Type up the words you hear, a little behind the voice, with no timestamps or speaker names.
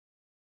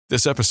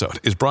This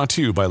episode is brought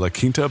to you by La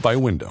Quinta by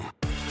Wyndham.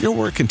 Your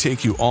work can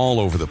take you all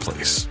over the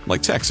place,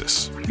 like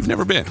Texas. You've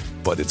never been,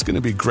 but it's going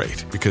to be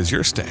great because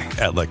you're staying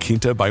at La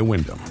Quinta by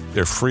Wyndham.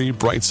 Their free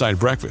Bright Side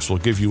breakfast will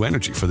give you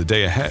energy for the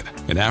day ahead.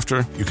 And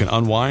after, you can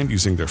unwind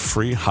using their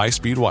free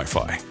high-speed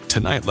Wi-Fi.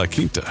 Tonight, La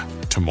Quinta.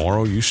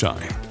 Tomorrow, you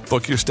shine.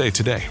 Book your stay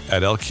today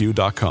at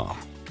lq.com.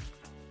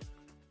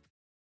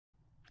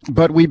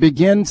 But we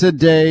begin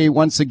today,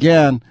 once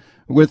again,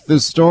 with the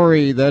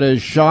story that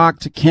has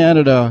shocked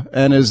Canada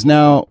and is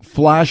now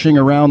flashing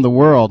around the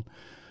world.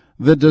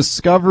 The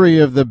discovery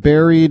of the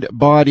buried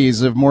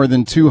bodies of more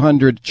than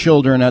 200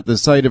 children at the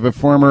site of a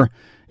former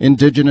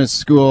Indigenous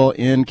school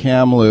in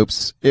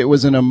Kamloops. It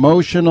was an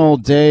emotional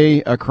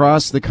day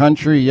across the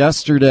country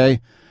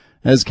yesterday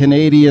as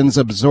Canadians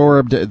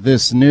absorbed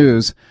this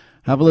news.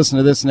 Have a listen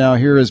to this now.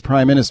 Here is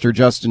Prime Minister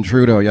Justin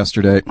Trudeau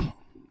yesterday.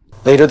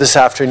 Later this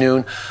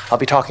afternoon, I'll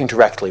be talking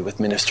directly with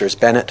Ministers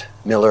Bennett,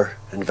 Miller,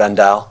 and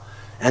Vandal,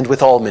 and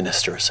with all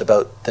ministers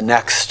about the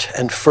next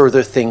and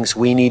further things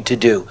we need to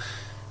do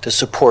to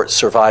support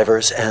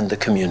survivors and the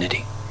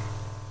community.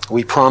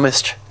 We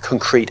promised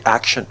concrete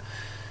action,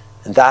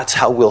 and that's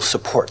how we'll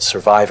support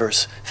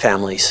survivors,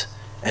 families,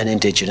 and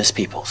Indigenous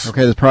peoples.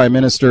 Okay, the Prime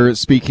Minister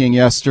speaking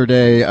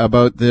yesterday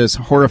about this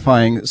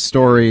horrifying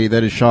story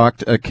that has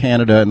shocked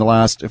Canada in the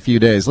last few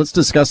days. Let's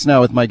discuss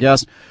now with my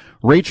guest,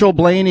 Rachel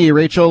Blaney.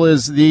 Rachel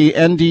is the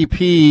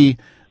NDP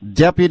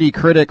Deputy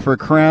Critic for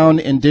Crown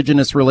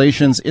Indigenous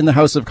Relations in the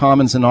House of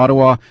Commons in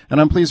Ottawa,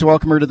 and I'm pleased to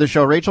welcome her to the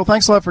show. Rachel,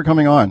 thanks a lot for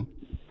coming on.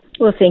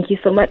 Well, thank you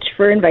so much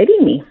for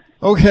inviting me.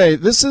 Okay,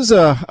 this is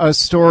a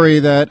story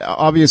that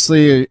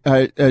obviously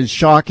is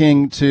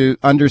shocking, to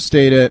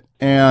understate it,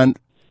 and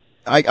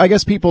I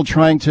guess people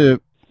trying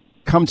to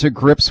come to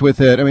grips with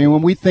it. I mean,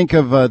 when we think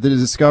of the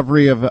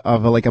discovery of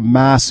like a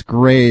mass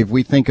grave,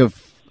 we think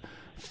of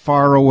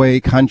faraway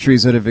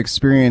countries that have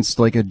experienced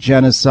like a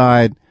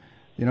genocide,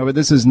 but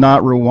this is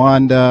not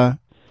Rwanda.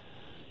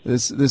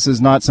 This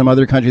is not some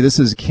other country. This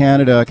is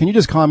Canada. Can you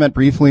just comment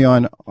briefly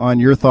on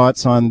your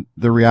thoughts on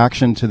the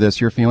reaction to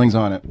this, your feelings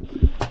on it?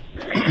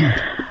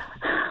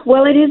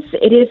 Well, it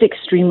is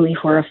extremely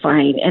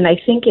horrifying, and I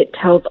think it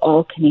tells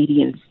all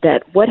Canadians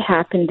that what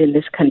happened in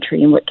this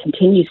country and what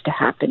continues to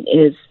happen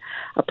is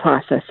a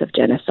process of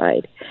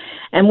genocide.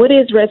 And what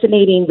is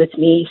resonating with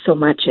me so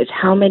much is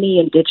how many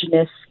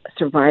Indigenous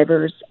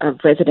survivors of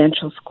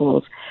residential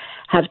schools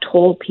have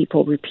told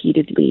people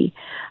repeatedly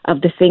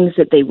of the things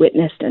that they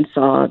witnessed and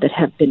saw that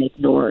have been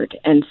ignored.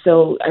 And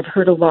so I've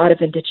heard a lot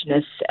of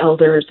Indigenous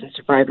elders and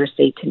survivors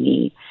say to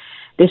me,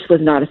 this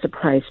was not a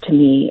surprise to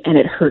me, and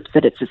it hurts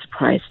that it's a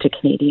surprise to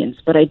Canadians.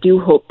 But I do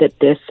hope that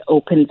this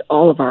opens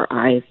all of our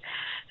eyes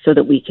so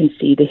that we can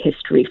see the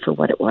history for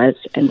what it was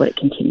and what it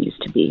continues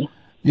to be.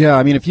 Yeah,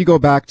 I mean, if you go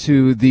back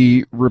to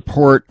the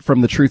report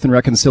from the Truth and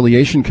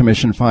Reconciliation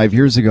Commission 5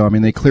 years ago, I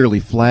mean, they clearly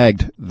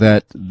flagged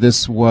that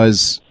this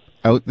was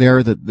out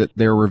there, that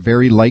there were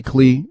very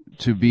likely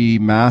to be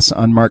mass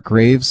unmarked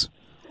graves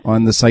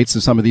on the sites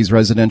of some of these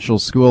residential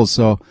schools.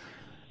 So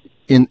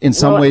in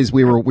some ways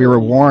we were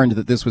warned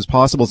that this was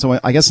possible. So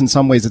I guess in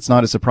some ways it's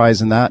not a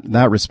surprise in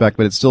that respect,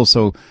 but it's still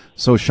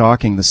so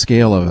shocking, the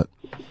scale of it.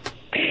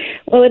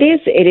 Well, it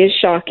is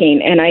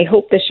shocking, and I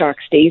hope the shock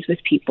stays with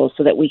people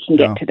so that we can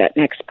get to that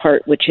next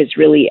part, which is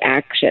really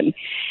action.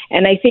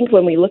 And I think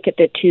when we look at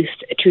the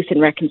Truth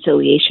and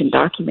Reconciliation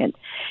document,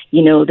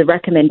 the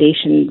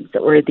recommendations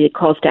or the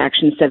calls to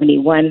action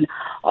 71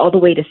 all the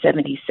way to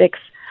 76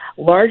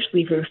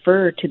 largely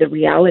refer to the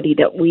reality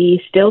that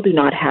we still do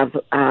not have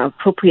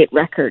appropriate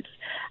records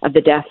of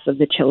the deaths of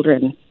the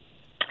children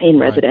in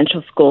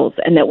residential schools,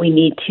 and that we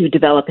need to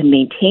develop and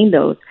maintain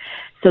those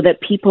so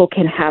that people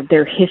can have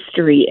their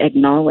history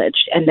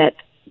acknowledged and that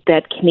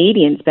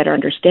Canadians better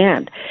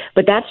understand.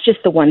 But that's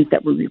just the ones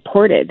that were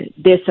reported.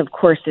 This, of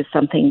course, is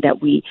something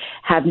that we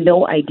have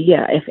no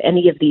idea if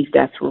any of these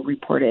deaths were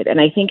reported.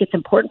 And I think it's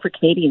important for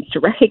Canadians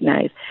to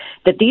recognize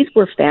that these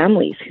were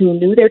families who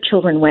knew their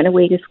children went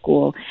away to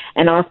school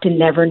and often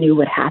never knew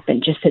what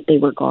happened, just that they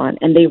were gone.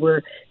 And they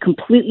were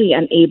completely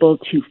unable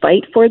to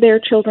fight for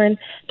their children,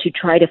 to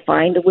try to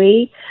find a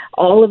way.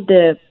 All of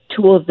the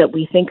tools that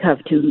we think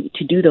of to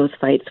do those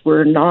fights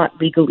were not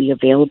legally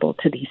available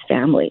to these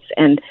families.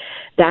 And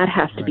that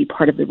has to be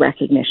part of the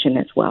recognition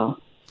as well.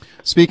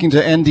 Speaking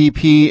to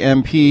NDP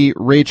MP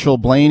Rachel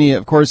Blaney,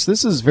 of course,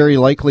 this is very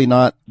likely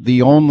not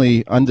the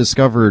only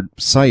undiscovered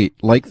site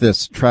like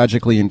this,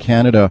 tragically, in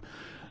Canada.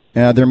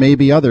 There may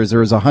be others.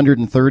 There is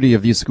 130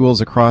 of these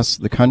schools across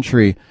the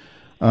country.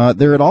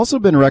 There had also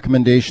been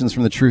recommendations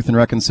from the Truth and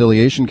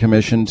Reconciliation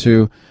Commission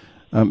to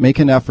make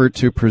an effort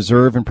to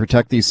preserve and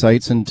protect these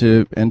sites and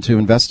to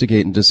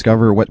investigate and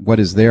discover what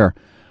is there.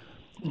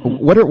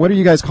 What are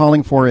you guys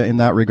calling for in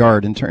that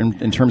regard in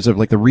terms of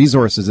like the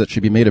resources that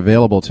should be made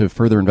available to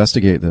further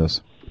investigate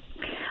this?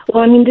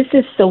 Well, I mean, this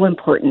is so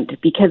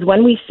important because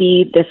when we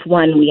see this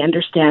one, we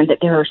understand that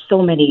there are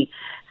so many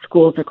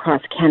schools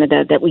across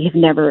Canada that we have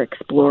never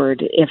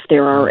explored if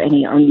there are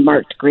any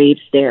unmarked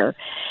graves there.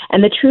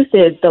 And the truth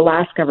is, the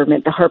last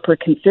government, the Harper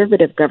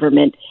Conservative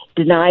government,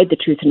 denied the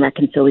Truth and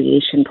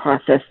Reconciliation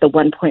process, the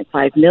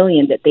 $1.5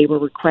 million that they were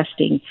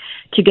requesting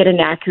to get an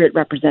accurate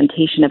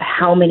representation of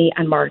how many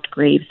unmarked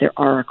graves there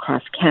are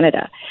across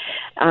Canada.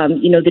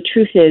 The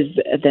truth is,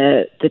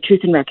 the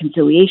Truth and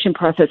Reconciliation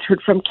process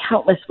heard from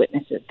countless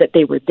witnesses that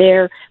they were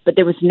there, but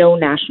there was no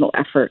national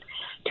effort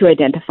to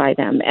identify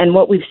them. And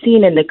what we've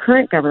seen in the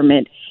current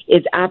government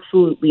is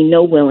absolutely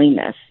no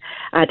willingness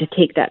to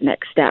take that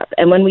next step.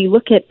 And when we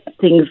look at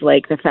things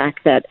like the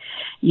fact that,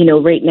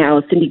 right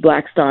now, Cindy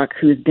Blackstock,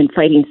 who's been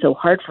fighting so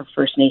hard for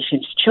First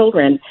Nations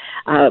children,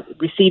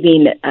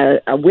 receiving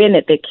a win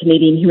at the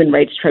Canadian Human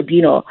Rights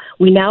Tribunal,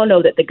 we now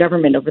know that the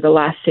government over the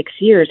last 6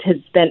 years has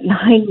spent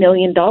 $9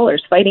 million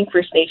fighting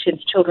First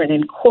Nations children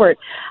in court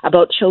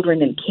about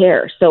children in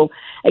care. So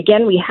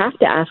again, we have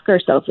to ask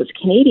ourselves as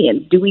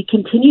Canadians, do we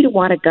continue to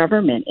want a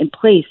government in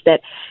place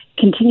that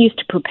continues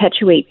to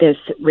perpetuate this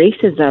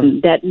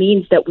racism that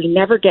means that we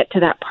never get to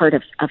that part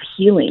of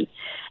healing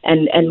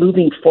and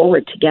moving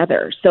forward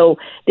together? So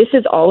this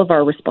is all of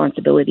our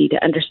responsibility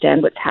to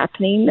understand what's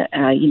happening.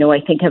 I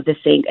think of the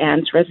St.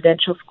 Anne's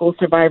residential school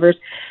survivors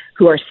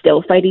who are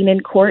still fighting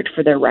in court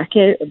for their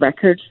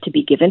records to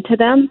be given to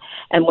them.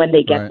 And when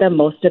they get them,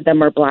 most of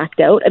them are blacked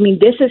out. I mean,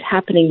 this is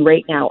happening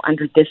right now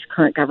under this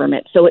current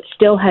government. So it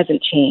still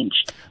hasn't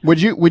changed.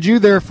 Would you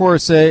therefore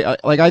say,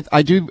 I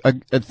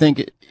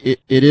think it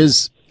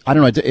is, I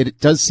don't know, it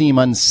does seem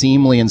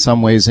unseemly in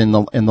some ways in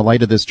the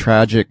light of this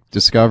tragic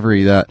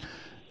discovery that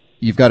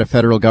you've got a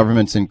federal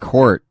government in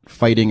court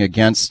fighting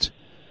against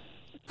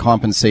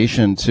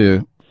compensation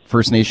to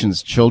First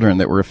Nations children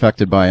that were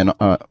affected by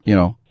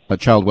a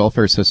child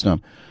welfare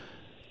system.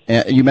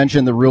 You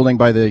mentioned the ruling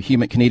by the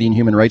Canadian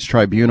Human Rights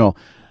Tribunal.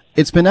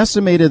 It's been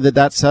estimated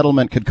that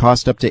settlement could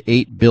cost up to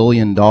 $8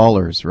 billion,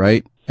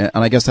 right? And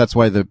I guess that's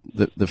why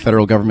the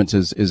federal government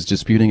is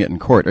disputing it in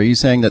court. Are you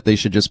saying that they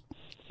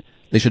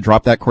should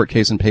drop that court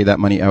case and pay that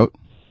money out?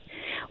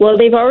 Well,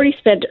 they've already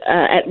spent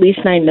at least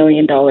 $9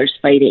 million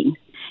fighting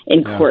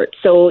in court.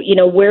 So,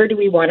 where do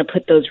we want to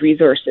put those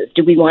resources?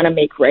 Do we want to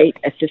make right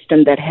a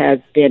system that has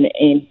been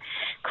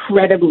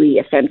incredibly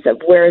offensive,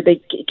 where the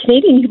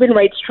Canadian Human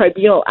Rights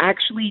Tribunal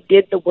actually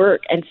did the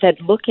work and said,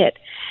 look at,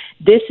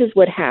 this is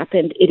what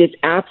happened. It is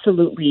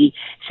absolutely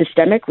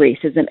systemic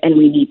racism, and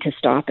we need to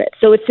stop it.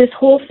 So it's this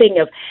whole thing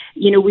of,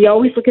 we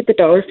always look at the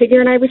dollar figure,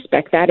 and I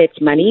respect that. It's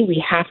money.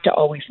 We have to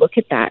always look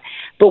at that.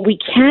 But we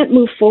can't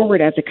move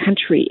forward as a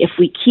country if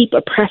we keep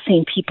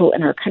oppressing people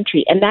in our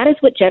country. And that is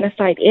what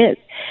genocide is.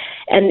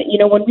 And,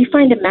 when we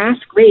find a mass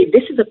grave,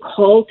 this is a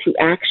call to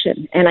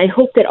action. And I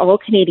hope that all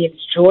Canadians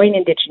join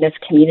Indigenous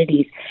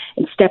communities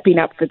in stepping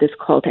up for this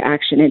call to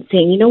action and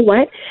saying, you know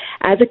what,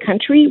 as a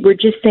country, we're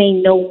just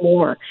saying no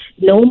more.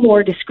 No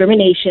more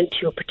discrimination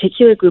to a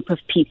particular group of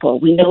people.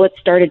 We know it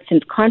started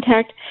since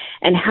contact.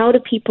 And how do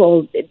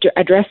people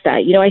address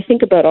that? I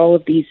think about all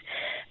of these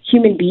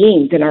human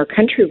beings in our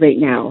country right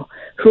now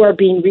who are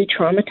being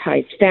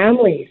re-traumatized,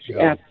 families,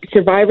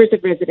 survivors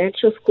of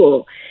residential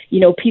school,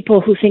 people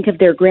who think of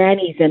their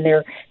grannies and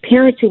their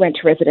parents who went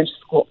to residential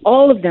school.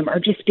 All of them are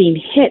just being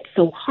hit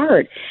so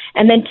hard.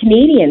 And then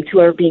Canadians who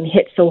are being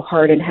hit so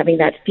hard and having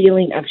that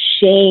feeling of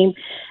shame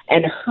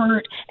and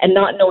hurt and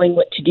not knowing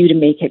what to do to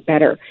make it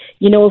better.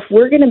 If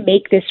we're going to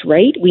make this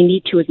right, we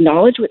need to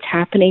acknowledge what's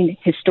happening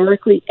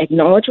historically,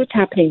 acknowledge what's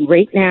happening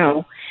right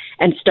now,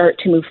 and start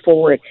to move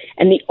forward.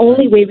 And the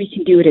only way we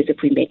can do it is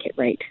if we make it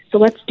right. So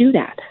let's do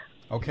that.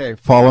 Okay,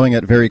 following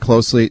it very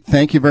closely.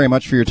 Thank you very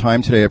much for your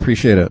time today. I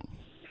appreciate it.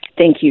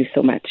 Thank you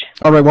so much.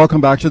 All right,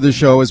 welcome back to the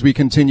show as we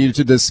continue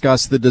to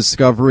discuss the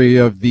discovery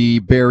of the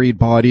buried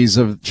bodies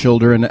of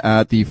children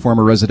at the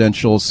former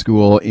residential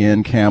school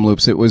in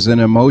Kamloops. It was an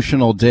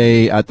emotional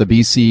day at the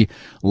BC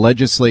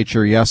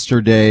legislature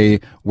yesterday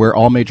where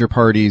all major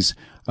parties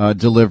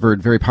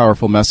delivered very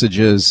powerful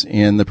messages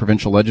in the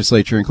provincial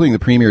legislature, including the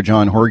Premier,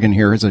 John Horgan.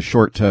 Here is a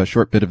short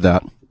bit of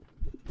that.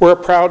 We're a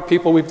proud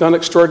people. We've done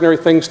extraordinary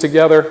things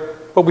together,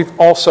 but we've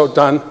also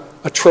done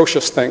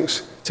atrocious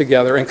things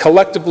together. And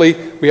collectively,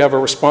 we have a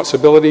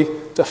responsibility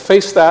to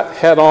face that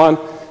head on.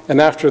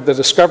 And after the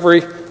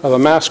discovery of a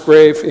mass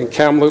grave in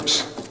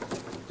Kamloops,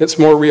 it's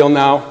more real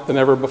now than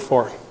ever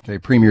before. Okay,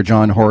 Premier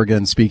John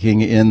Horgan speaking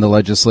in the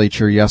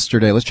legislature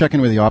yesterday. Let's check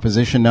in with the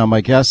opposition now.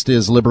 My guest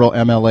is Liberal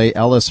MLA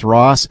Ellis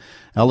Ross.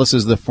 Ellis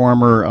is the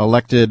former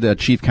elected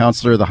chief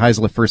councillor of the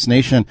Haisla First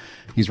Nation.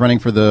 He's running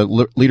for the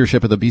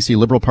leadership of the BC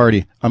Liberal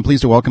Party. I'm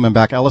pleased to welcome him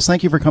back. Ellis,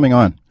 thank you for coming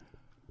on.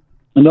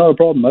 No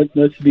problem.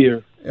 Nice to be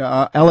here.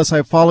 Ellis,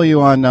 I follow you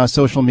on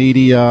social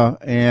media,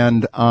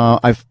 and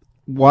I've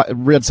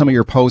read some of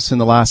your posts in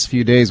the last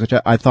few days, which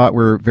I thought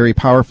were very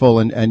powerful.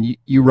 And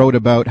you wrote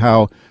about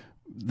how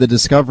the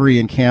discovery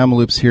in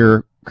Kamloops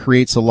here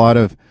creates a lot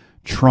of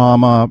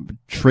trauma,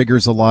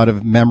 triggers a lot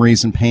of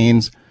memories and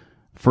pains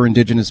for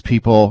Indigenous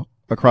people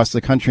across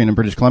the country and in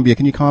British Columbia.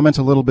 Can you comment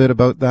a little bit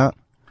about that?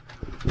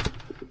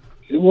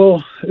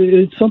 Well,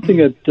 it's something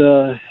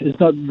that is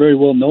not very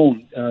well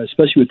known,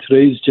 especially with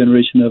today's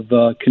generation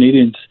of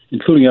Canadians,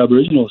 including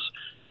Aboriginals.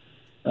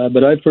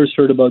 But I first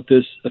heard about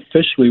this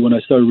officially when I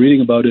started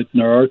reading about it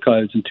in our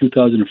archives in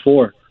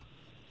 2004,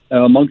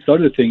 amongst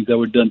other things that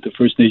were done to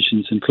First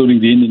Nations,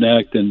 including the Indian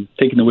Act and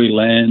taking away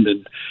land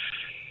and,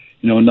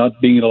 not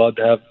being allowed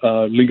to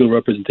have legal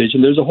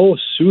representation. There's a whole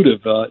suite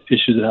of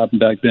issues that happened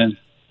back then.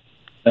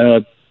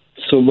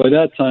 So by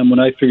that time, when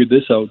I figured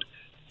this out,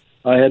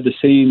 I had the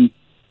same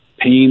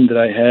pain that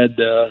I had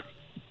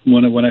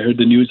when I heard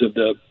the news of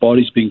the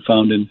bodies being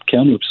found in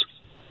Kamloops.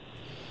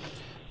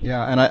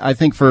 Yeah, and I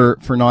think for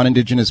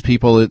non-Indigenous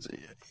people,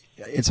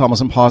 it's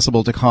almost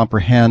impossible to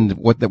comprehend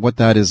what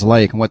that is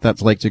like and what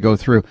that's like to go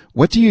through.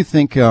 What do you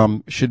think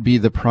should be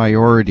the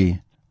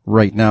priority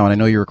right now? And I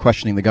know you were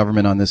questioning the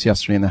government on this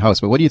yesterday in the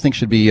House, but what do you think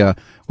should be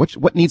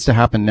what needs to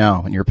happen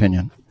now, in your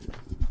opinion?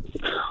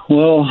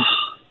 Well,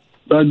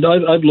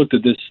 I've looked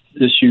at this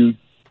issue,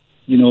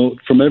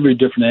 from every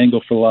different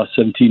angle for the last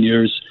 17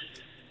 years,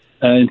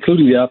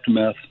 including the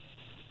aftermath.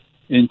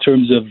 In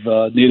terms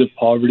of Native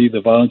poverty,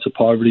 the violence of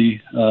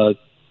poverty,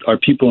 our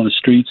people on the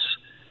streets.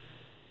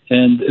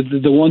 And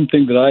the one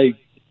thing that I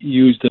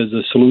used as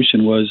a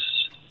solution was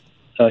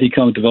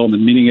economic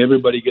development, meaning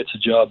everybody gets a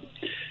job.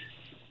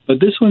 But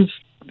this one's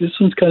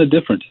kind of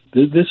different.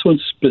 This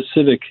one's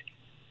specific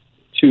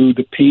to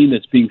the pain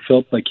that's being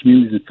felt by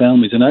communities and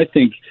families. And I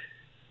think,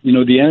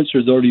 the answer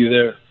is already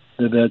there.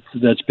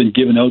 That's been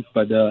given out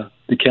by the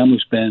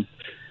Kamloops ban.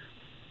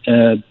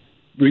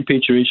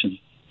 Repatriation.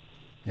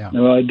 Yeah.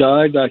 Now,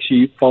 I've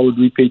actually followed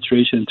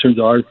repatriation in terms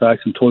of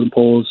artifacts and totem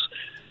poles,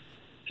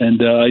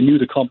 and I knew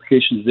the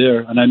complications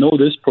there. And I know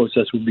this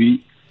process would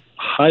be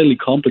highly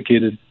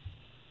complicated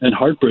and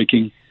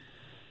heartbreaking,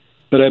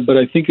 but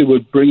I think it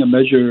would bring a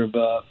measure of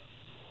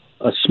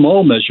a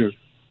small measure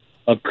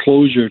of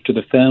closure to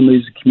the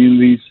families,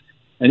 communities,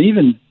 and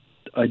even,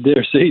 I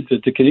dare say,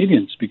 to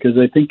Canadians, because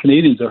I think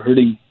Canadians are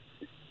hurting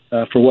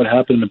for what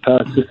happened in the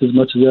past just as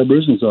much as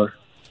Aboriginals are.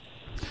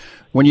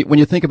 When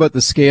you think about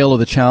the scale of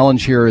the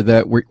challenge here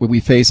that we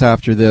face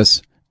after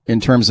this, in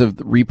terms of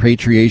the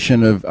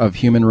repatriation of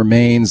human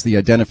remains, the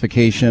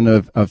identification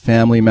of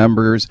family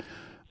members,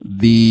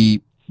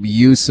 the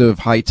use of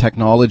high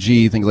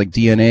technology, things like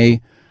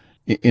DNA,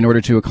 in order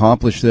to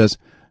accomplish this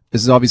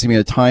is obviously going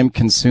to be a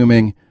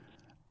time-consuming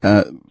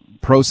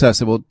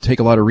process. It will take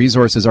a lot of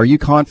resources. Are you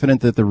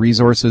confident that the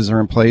resources are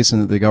in place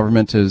and that the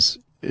government is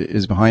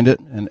behind it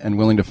and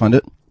willing to fund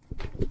it?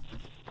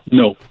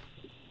 No,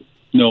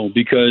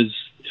 because,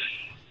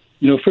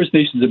 First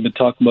Nations have been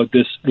talking about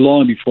this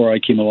long before I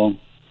came along.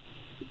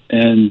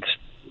 And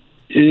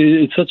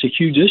it's such a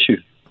huge issue.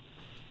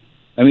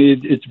 I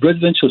mean, it's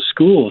residential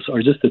schools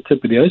are just the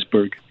tip of the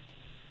iceberg.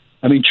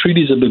 I mean,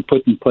 treaties have been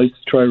put in place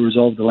to try to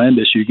resolve the land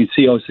issue. You can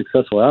see how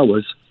successful that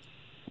was.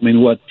 I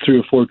mean, 3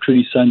 or 4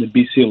 treaties signed in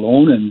BC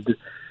alone and,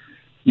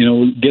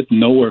 getting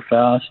nowhere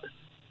fast.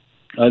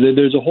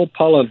 There's a whole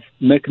pile of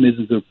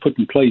mechanisms that are put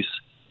in place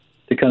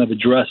to kind of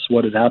address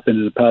what had happened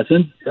in the past.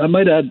 And I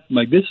might add,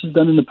 Mike, this is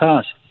done in the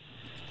past.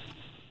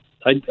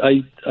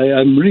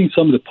 I'm reading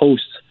some of the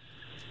posts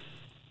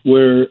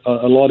where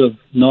a lot of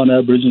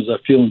non-Aboriginals are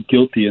feeling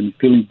guilty and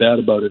feeling bad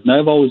about it. And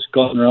I've always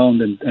gone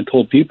around and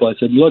told people, I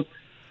said, look,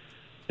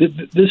 this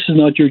is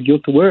not your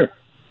guilt to wear.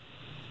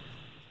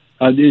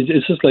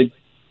 It's just like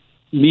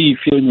me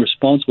feeling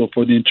responsible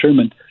for the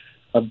internment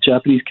of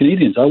Japanese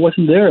Canadians. I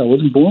wasn't there. I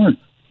wasn't born.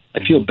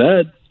 I feel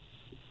bad.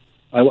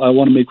 I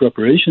want to make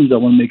reparations. I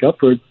want to make up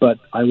for it, but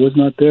I was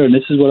not there. And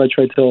this is what I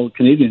try to tell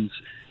Canadians,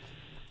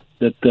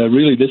 that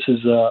really this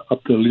is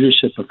up to the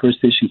leadership of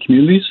First Nation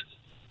communities.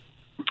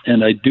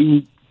 And I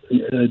do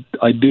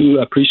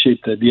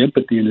appreciate the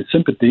empathy and the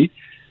sympathy,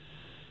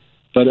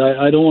 but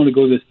I don't want to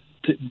go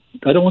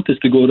I don't want this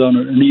to go down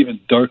an even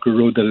darker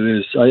road than it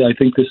is. I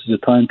think this is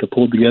a time to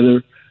pull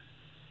together,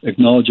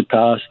 acknowledge the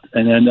past,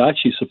 and then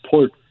actually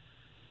support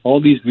all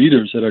these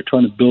leaders that are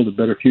trying to build a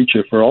better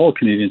future for all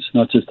Canadians,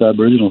 not just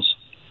Aboriginals.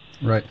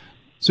 Right.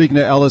 Speaking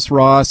to Ellis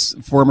Ross,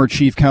 former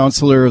chief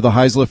councillor of the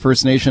Haisla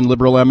First Nation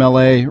Liberal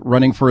MLA,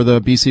 running for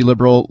the BC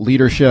Liberal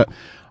leadership.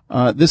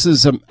 This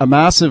is a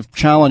massive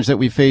challenge that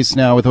we face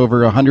now with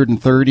over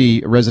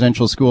 130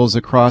 residential schools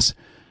across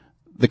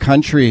the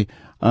country.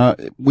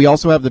 We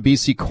also have the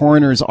BC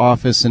Coroner's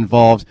Office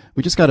involved.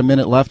 We just got a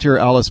minute left here,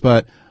 Alice,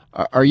 but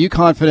are you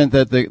confident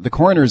that the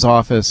Coroner's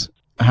Office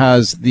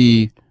has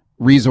the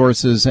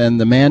resources and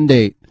the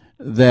mandate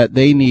that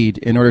they need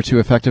in order to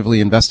effectively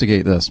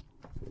investigate this?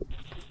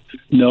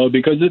 No,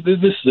 because this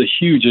is a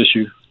huge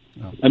issue.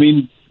 Oh. I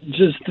mean,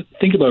 just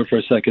think about it for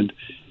a second.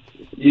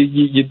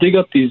 You dig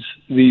up these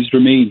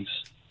remains,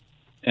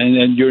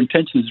 and your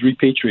intention is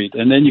repatriate,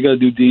 and then you got to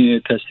do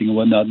DNA testing and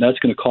whatnot, and that's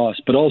going to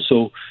cost. But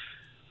also,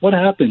 what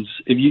happens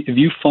if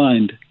you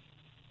find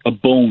a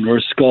bone or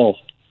a skull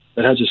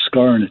that has a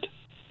scar in it?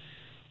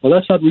 Well,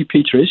 that's not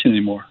repatriation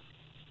anymore.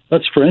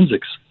 That's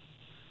forensics.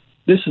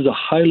 This is a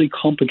highly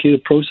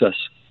complicated process,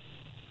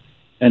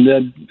 and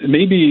then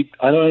maybe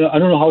I don't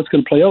know how it's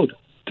going to play out,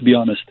 to be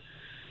honest.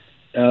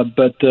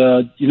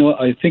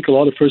 I think a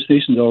lot of First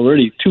Nations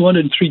already,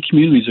 203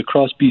 communities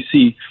across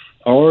BC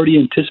are already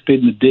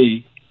anticipating the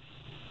day.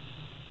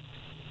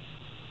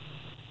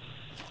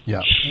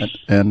 Yeah.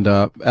 And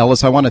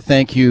Ellis, I want to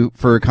thank you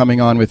for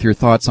coming on with your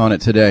thoughts on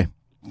it today.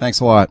 Thanks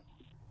a lot.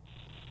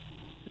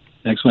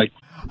 Thanks, Mike.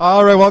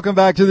 All right, welcome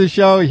back to the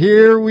show.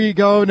 Here we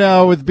go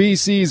now with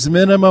BC's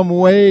minimum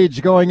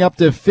wage going up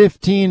to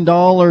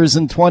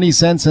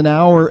 $15.20 an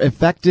hour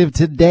effective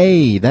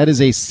today. That is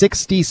a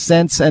 60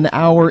 cents an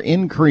hour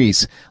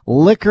increase.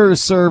 Liquor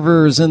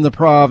servers in the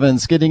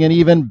province getting an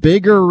even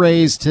bigger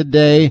raise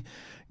today,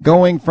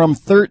 going from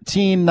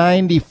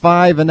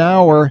 $13.95 an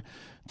hour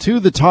to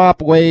the top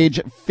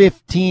wage,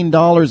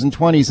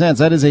 $15.20.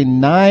 That is a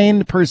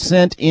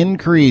 9%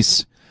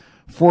 increase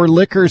for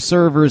liquor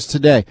servers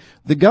today.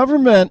 The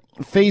government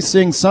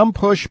facing some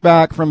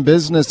pushback from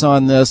business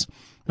on this,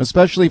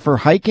 especially for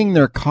hiking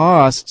their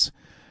costs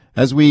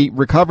as we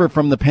recover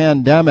from the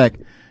pandemic.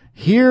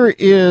 Here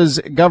is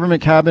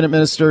Government Cabinet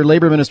Minister,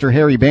 Labour Minister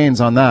Harry Bains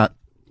on that.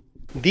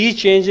 These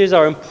changes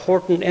are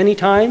important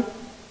anytime,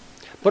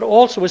 but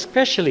also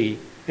especially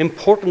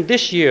important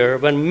this year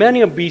when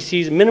many of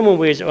BC's minimum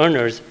wage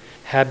earners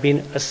have been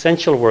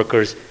essential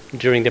workers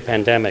during the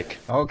pandemic.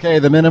 Okay,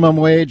 the minimum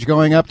wage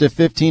going up to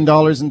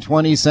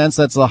 $15.20.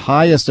 That's the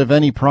highest of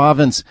any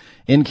province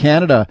in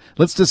Canada.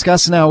 Let's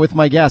discuss now with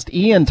my guest,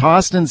 Ian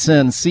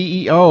Tostenson,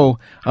 CEO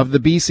of the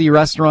BC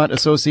Restaurant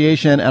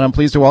Association, and I'm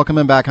pleased to welcome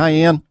him back. Hi,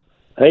 Ian.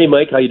 Hey,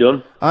 Mike. How you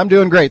doing? I'm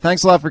doing great.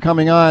 Thanks a lot for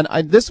coming on.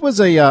 This was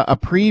a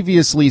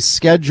previously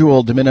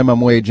scheduled minimum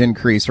wage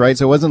increase, right?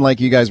 So it wasn't like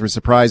you guys were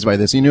surprised by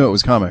this. You knew it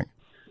was coming.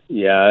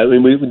 Yeah, I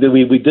mean,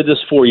 we did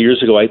this 4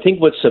 years ago. I think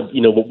when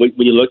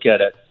you look at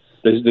it,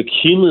 the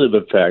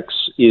cumulative effects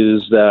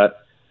is that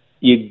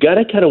you got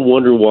to kind of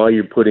wonder why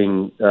you're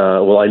putting.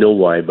 I know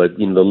why, but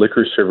the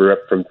liquor server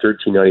up from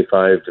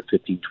 $13.95 to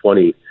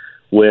 $15.20.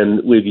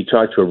 When if you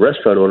talk to a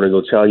restaurant owner,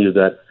 they'll tell you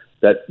that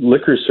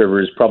liquor server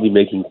is probably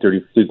making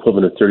the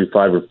equivalent of $35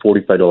 or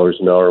 $45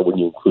 an hour when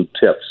you include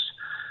tips.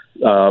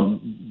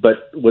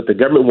 But what the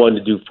government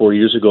wanted to do 4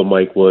 years ago,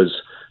 Mike, was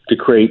to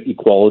create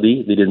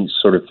equality. They didn't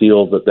sort of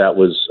feel that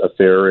was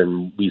fair,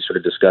 and we sort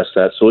of discussed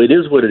that. So it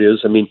is what it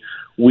is. I mean,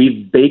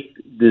 we've baked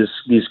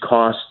these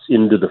costs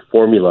into the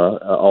formula,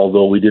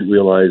 although we didn't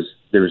realize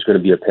there was going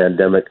to be a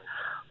pandemic.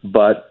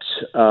 But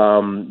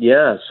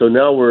so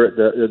now we're at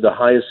the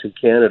highest in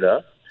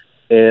Canada,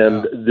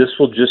 and this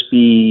will just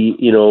be,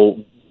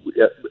 and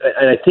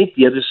I think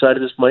the other side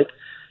of this, Mike,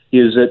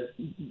 is that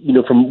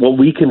from what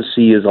we can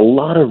see is a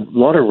lot of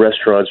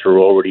restaurants are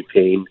already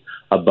paying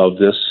above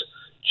this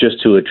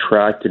just to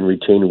attract and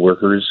retain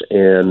workers,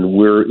 and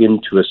we're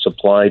into a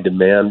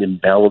supply-demand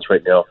imbalance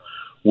right now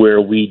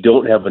where we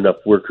don't have enough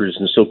workers,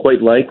 and so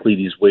quite likely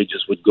these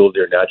wages would go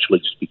there naturally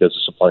just because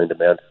of supply and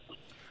demand.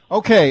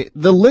 Okay,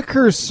 the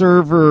liquor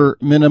server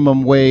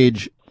minimum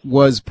wage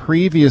was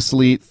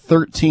previously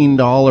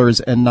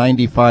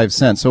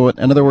 $13.95. So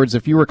in other words,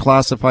 if you were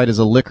classified as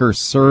a liquor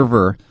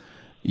server,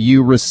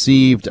 you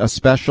received a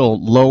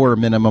special lower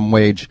minimum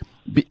wage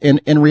in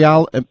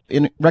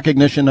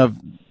recognition of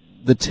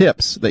the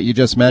tips that you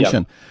just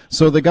mentioned. Yep.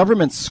 So the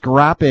government's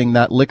scrapping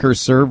that liquor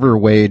server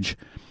wage,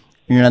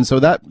 and so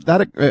that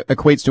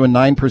equates to a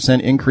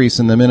 9% increase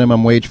in the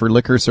minimum wage for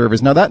liquor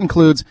servers. Now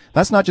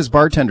that's not just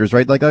bartenders,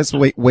 right? Like that's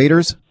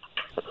waiters.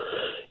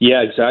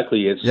 Yeah,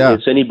 exactly. It's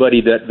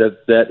anybody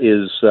that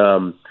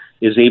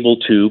is able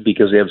to,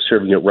 because they have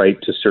serving it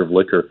right to serve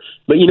liquor.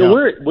 But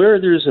where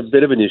there's a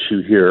bit of an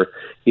issue here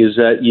is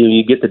that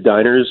you get the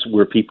diners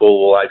where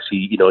people will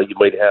actually you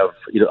might have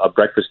a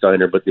breakfast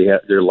diner, but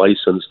they're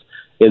licensed,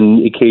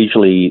 and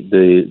occasionally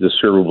the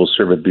server will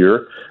serve a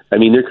beer. I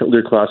mean,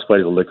 they're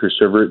classified as a liquor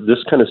server.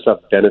 This kind of stuff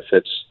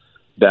benefits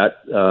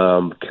that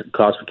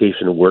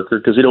classification of worker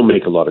because they don't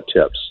make a lot of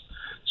tips,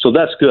 so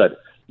that's good.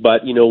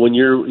 But when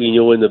you're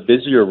in the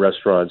busier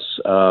restaurants,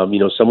 some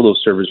of those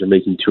servers are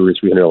making $200 or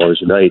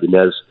 $300 a night, and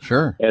as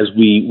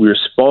we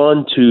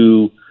respond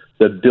to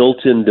the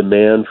built-in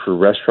demand for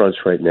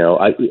restaurants right now,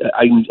 I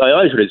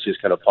always read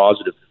it's kind of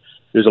positive.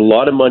 There's a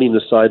lot of money in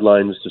the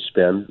sidelines to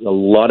spend. A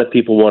lot of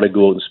people want to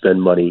go out and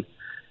spend money,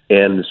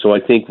 and so I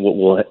think what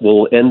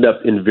we'll end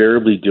up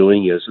invariably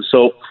doing is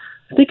so.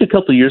 I think a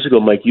couple of years ago,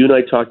 Mike, you and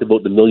I talked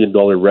about the $1 million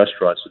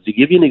restaurants. So to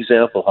give you an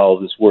example how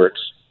this works.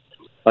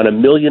 On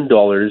 $1 million,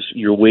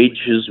 your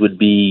wages would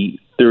be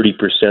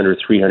 30% or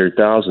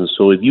 $300,000.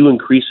 So if you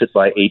increase it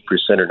by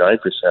 8% or 9%,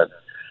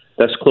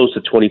 that's close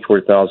to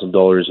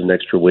 $24,000 in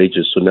extra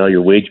wages. So now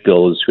your wage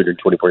bill is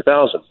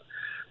 $324,000.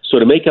 So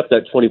to make up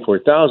that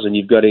 $24,000,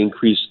 you've got to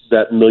increase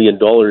that $1 million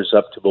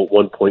up to about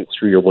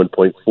 1.3 or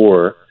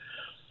 1.4,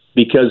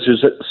 because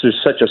there's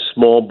such a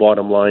small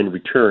bottom line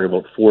return,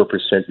 about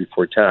 4%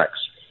 before tax.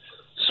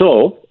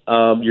 So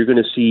you're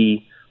going to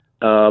see.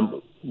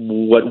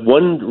 What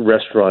one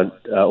restaurant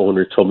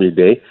owner told me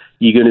today,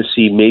 you're going to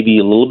see maybe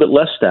a little bit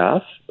less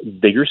staff,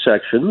 bigger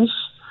sections,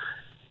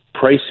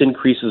 price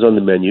increases on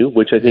the menu,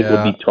 which I think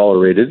will be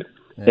tolerated.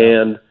 Yeah.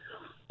 And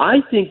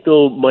I think,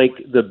 though,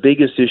 Mike, the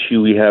biggest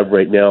issue we have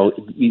right now,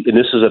 and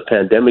this is a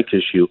pandemic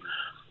issue,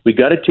 We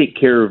got to take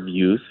care of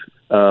youth.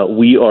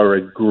 We are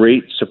a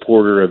great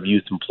supporter of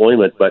youth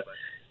employment, but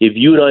if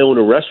you and I own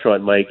a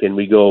restaurant, Mike, and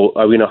we go,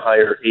 are we going to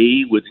hire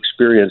A with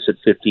experience at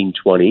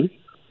 15-20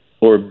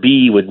 or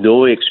B with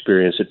no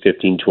experience at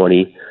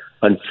 15-20?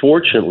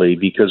 Unfortunately,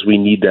 because we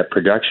need that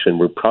production,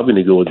 we're probably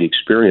going to go with the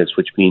experience,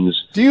 which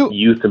means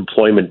youth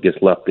employment gets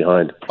left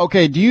behind.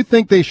 Okay, do you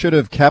think they should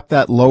have kept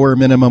that lower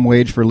minimum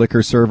wage for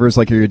liquor servers?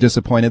 Like, are you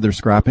disappointed they're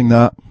scrapping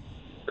that?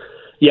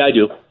 Yeah, I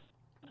do.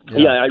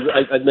 Yeah,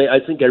 I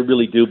think I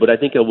really do. But I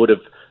think I would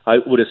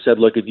have said,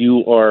 look, if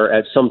you are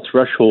at some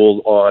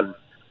threshold on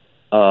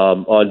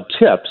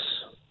tips,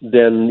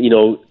 then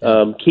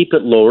keep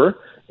it lower,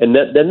 and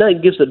then that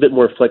gives a bit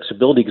more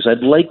flexibility. Because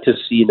I'd like to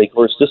see, and of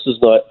course, this is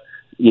not.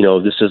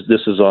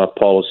 This is off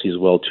policy as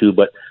well too,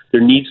 but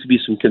there needs to be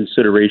some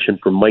consideration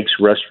for Mike's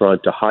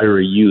Restaurant to hire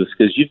a youth,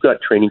 because you've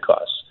got training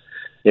costs,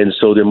 and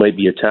so there might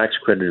be a tax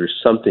credit or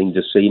something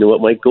to say, you know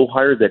what, Mike, go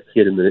hire that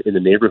kid in the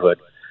neighborhood,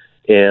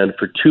 and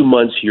for 2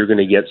 months you're going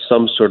to get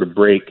some sort of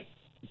break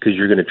because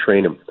you're going to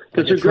train him.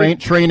 Because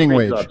training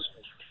wage. Jobs.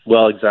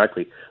 Well,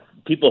 exactly.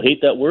 People hate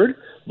that word,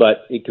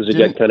 but because it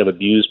got kind of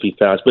abused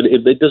fast, but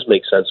it does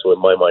make sense in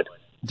my mind.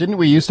 Didn't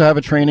we used to have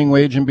a training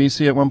wage in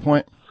BC at one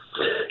point?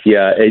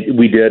 Yeah,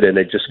 we did, and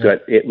it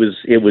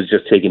was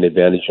just taken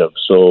advantage of.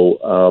 So,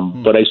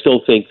 but I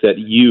still think that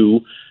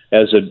you,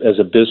 as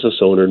a business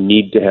owner,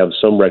 need to have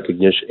some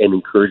recognition and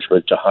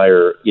encouragement to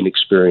hire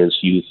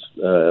inexperienced youth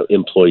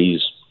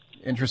employees.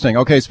 Interesting.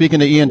 Okay,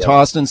 speaking to Ian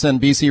Tostenson,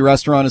 BC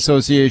Restaurant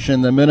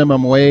Association, the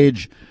minimum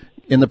wage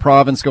in the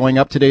province going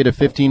up today to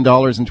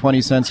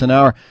 $15.20 an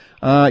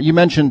hour. You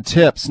mentioned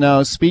tips.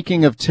 Now,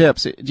 speaking of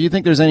tips, do you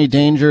think there's any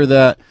danger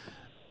that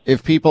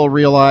if people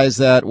realize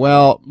that,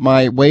 well,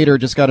 my waiter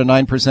just got a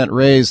 9%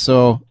 raise,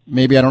 so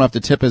maybe I don't have to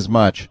tip as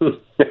much?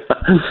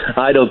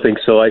 I don't think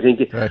so. I think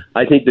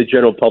the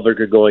general public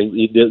are going,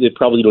 they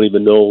probably don't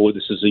even know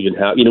this is even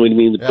happening. You know what I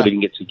mean? They're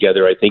putting it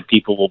together. I think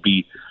people will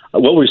be,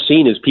 what we're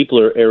seeing is people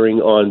are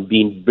erring on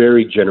being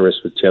very generous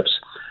with tips.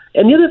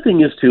 And the other thing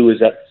is, too, is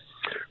that,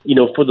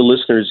 for the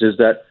listeners, is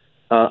that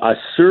a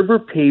server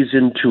pays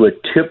into a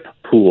tip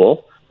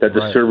pool that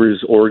the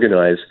servers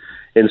organize.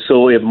 And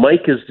so if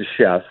Mike is the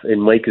chef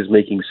and Mike is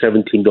making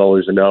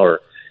 $17 an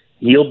hour,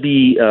 he'll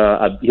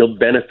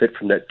benefit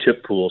from that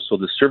tip pool. So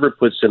the server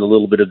puts in a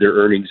little bit of their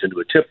earnings into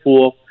a tip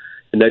pool,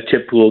 and that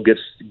tip pool gets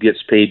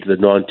paid to the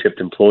non-tipped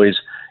employees,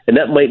 and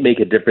that might make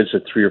a difference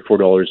of $3 or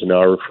 $4 an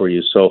hour for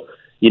you. So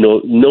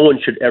no one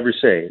should ever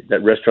say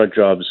that restaurant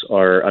jobs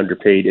are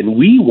underpaid, and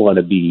we want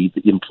to be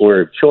the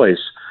employer of choice.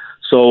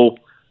 So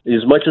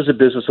as much as the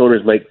business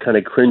owners might kind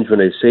of cringe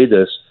when I say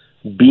this,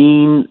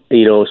 being,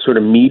 sort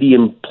of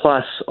medium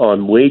plus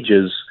on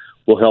wages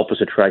will help us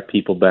attract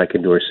people back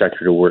into our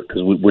sector to work,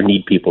 because we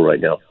need people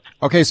right now.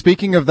 Okay,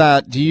 speaking of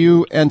that, do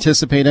you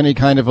anticipate any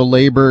kind of a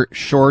labor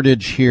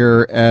shortage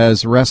here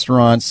as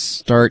restaurants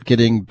start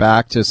getting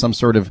back to some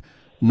sort of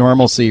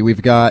normalcy?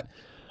 We've got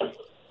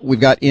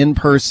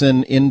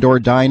in-person indoor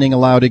dining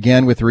allowed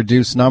again with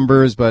reduced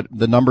numbers, but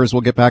the numbers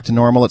will get back to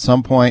normal at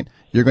some point.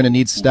 You're going to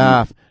need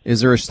staff.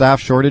 Is there a staff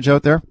shortage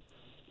out there?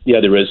 Yeah,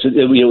 there is.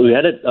 We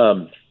had it,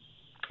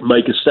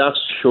 Mike, a staff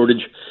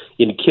shortage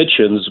in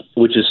kitchens,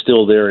 which is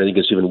still there. I think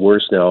it's even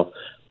worse now.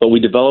 But we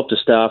developed a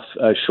staff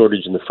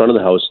shortage in the front of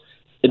the house,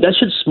 and that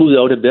should smooth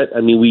out a bit.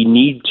 I mean, we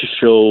need to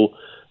show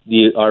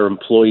our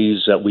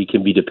employees that we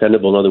can be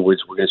dependable. In other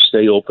words, we're going to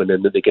stay open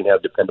and that they can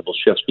have dependable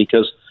shifts,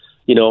 because,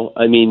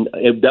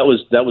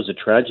 that was a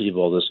tragedy of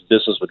all this.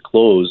 Business would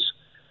close,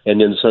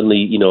 and then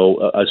suddenly,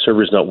 a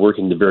server's not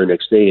working the very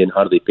next day, and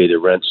how do they pay their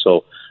rent?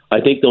 So I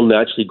think they'll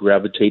naturally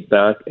gravitate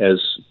back as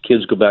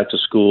kids go back to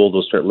school.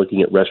 They'll start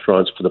looking at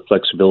restaurants for the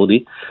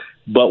flexibility.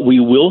 But we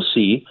will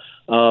see,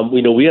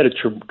 we had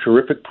a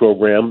terrific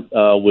program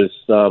with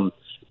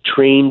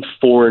trained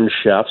foreign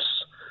chefs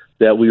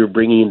that we were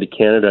bringing into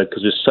Canada,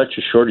 because there's such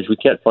a shortage. We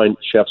can't find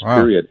chefs,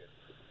 period.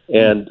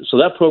 And so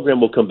that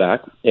program will come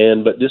back.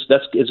 But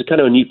it's a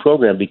kind of a neat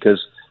program,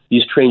 because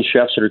these trained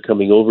chefs that are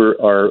coming over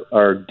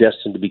are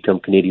destined to become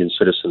Canadian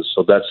citizens.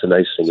 So that's a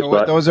nice thing.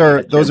 So those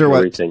are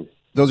what? Thing.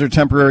 Those are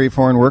temporary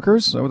foreign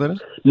workers? Is that what that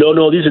is?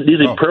 No. These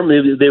are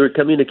permanent. They were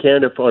coming to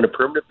Canada on a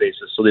permanent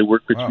basis, so they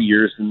work for 3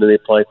 years, and then they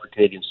apply for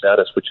Canadian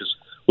status, which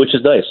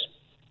is nice.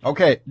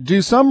 Okay.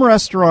 Do some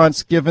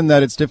restaurants, given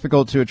that it's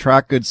difficult to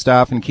attract good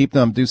staff and keep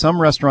them, do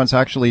some restaurants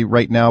actually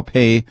right now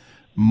pay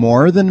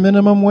more than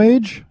minimum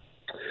wage?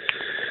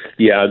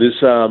 Yeah, I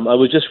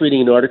was just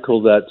reading an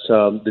article that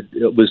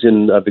was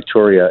in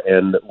Victoria,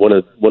 and one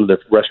of the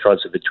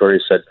restaurants in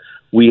Victoria said,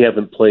 we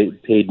haven't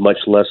paid much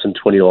less than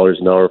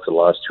 $20 an hour for the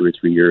last 2 or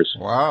 3 years.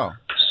 Wow.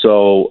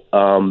 So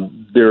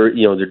there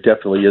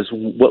definitely is.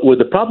 What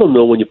the problem,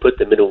 though, when you put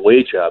the minimum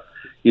wage up,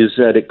 is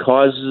that it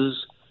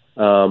causes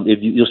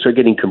you'll start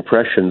getting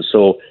compression.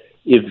 So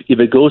if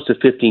it goes to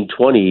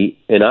 $15.20,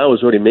 and I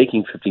was already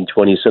making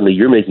 $15.20, suddenly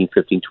you're making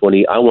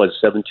 $15.20, I want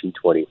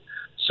 $17.20.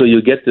 So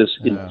you get this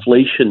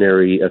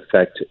inflationary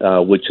effect,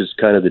 which is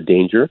kind of the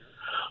danger.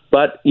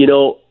 But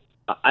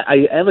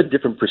I have a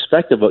different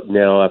perspective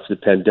now after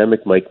the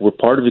pandemic, Mike. We're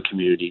part of the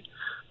community.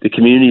 The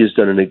community has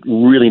done a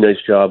really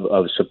nice job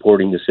of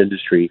supporting this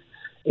industry.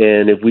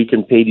 And if we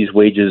can pay these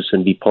wages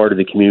and be part of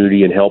the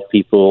community and help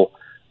people,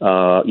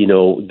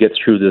 get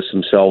through this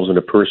themselves on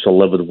a personal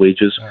level with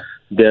wages,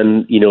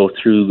 then,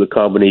 through the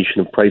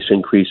combination of price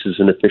increases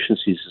and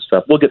efficiencies and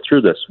stuff, we'll get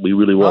through this. We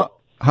really will.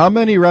 How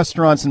many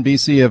restaurants in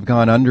BC have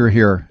gone under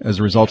here as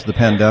a result of the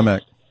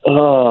pandemic?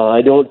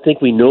 I don't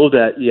think we know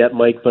that yet,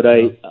 Mike, but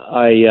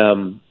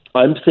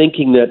I'm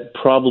thinking that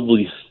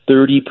probably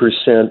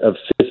 30% of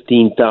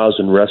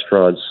 15,000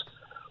 restaurants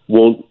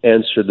won't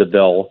answer the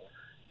bell.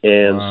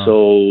 And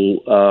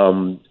so,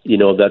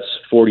 that's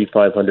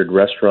 4,500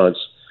 restaurants.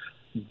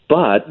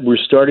 But we're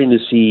starting to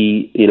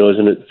see,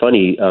 isn't it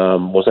funny?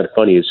 Well, it's not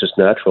funny, it's just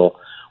natural.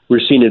 We're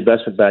seeing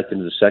investment back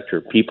into the sector.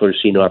 People are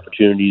seeing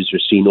opportunities,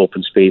 they're seeing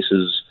open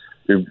spaces,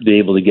 they're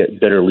able to get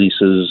better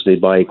leases, they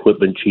buy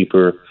equipment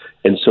cheaper.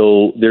 And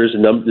so there's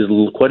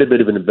quite a bit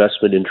of an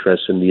investment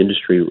interest in the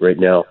industry right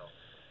now.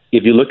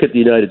 If you look at the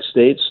United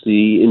States,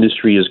 the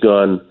industry has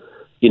gone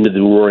into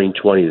the roaring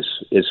 20s.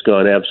 It's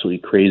gone absolutely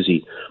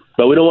crazy.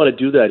 But we don't want to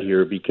do that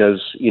here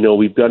because,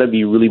 we've got to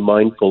be really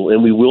mindful,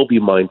 and we will be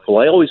mindful.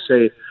 I always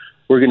say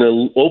we're going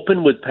to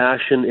open with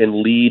passion and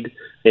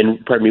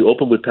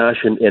open with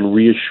passion and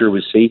reassure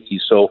with safety.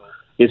 So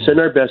it's in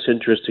our best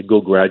interest to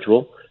go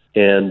gradual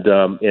and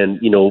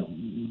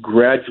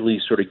gradually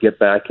sort of get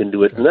back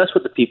into it. And that's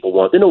what the people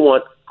want. They don't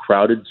want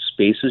crowded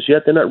spaces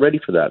yet. They're not ready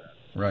for that.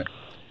 Right.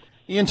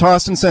 Ian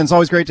Tostenson, it's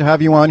always great to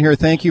have you on here.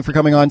 Thank you for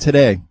coming on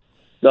today.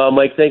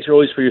 Mike, thanks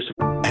always for your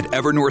support. At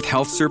Evernorth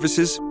Health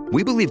Services,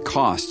 we believe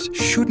costs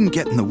shouldn't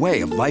get in the way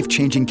of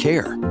life-changing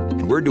care,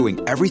 and we're doing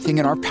everything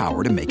in our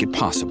power to make it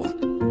possible.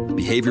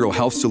 Behavioral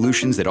health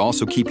solutions that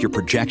also keep your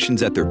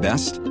projections at their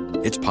best?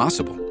 It's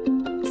possible.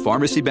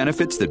 Pharmacy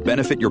benefits that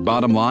benefit your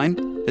bottom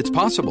line? It's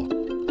possible.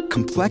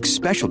 Complex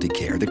specialty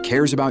care that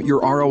cares about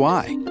your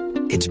ROI?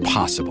 It's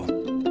possible.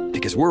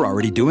 Because we're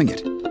already doing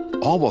it.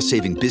 All while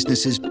saving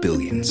businesses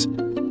billions.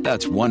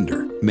 That's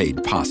Wonder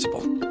made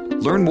possible.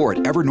 Learn more at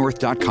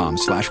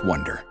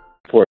evernorth.com/wonder.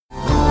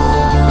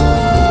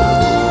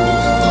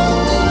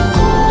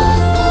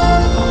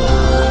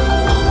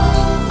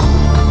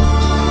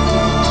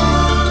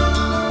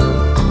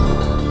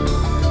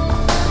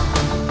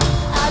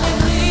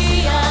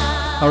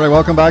 All right,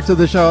 welcome back to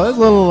the show. There's a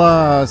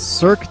little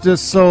Cirque Du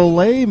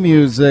Soleil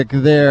music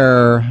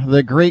there.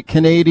 The great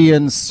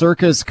Canadian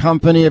circus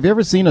company. Have you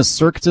ever seen a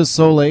Cirque Du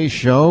Soleil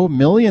show?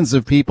 Millions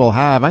of people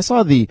have. I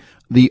saw the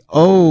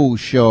O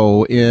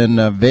show in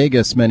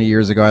Vegas many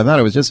years ago. I thought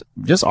it was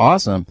just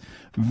awesome.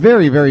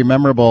 Very, very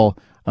memorable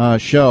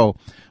show.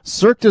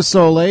 Cirque Du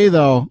Soleil,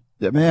 though,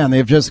 man,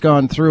 they've just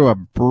gone through a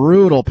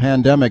brutal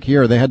pandemic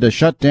here. They had to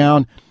shut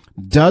down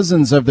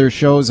dozens of their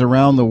shows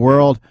around the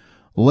world,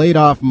 laid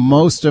off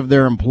most of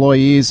their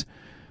employees,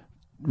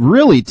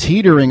 really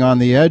teetering on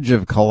the edge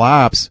of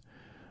collapse.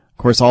 Of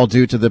course, all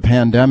due to the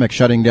pandemic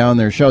shutting down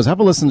their shows. Have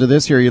a listen to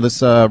this here.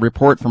 This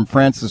report from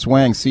Francis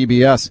Wang,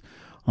 CBS,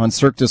 on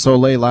Cirque du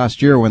Soleil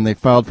last year when they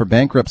filed for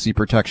bankruptcy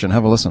protection.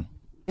 Have a listen.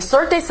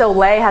 Cirque du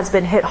Soleil has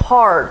been hit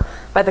hard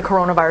by the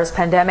coronavirus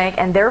pandemic,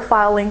 and they're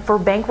filing for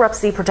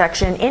bankruptcy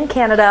protection in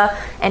Canada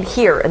and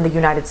here in the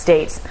United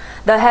States.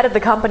 The head of the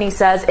company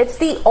says it's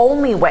the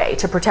only way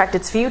to protect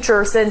its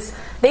future since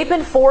they've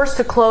been forced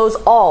to close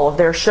all of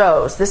their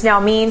shows. This now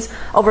means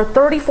over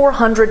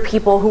 3,400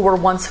 people who were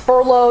once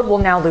furloughed will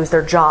now lose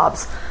their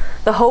jobs.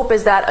 The hope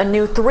is that a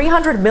new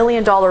 $300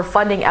 million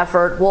funding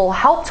effort will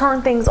help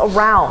turn things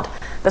around.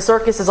 The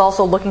circus is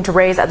also looking to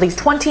raise at least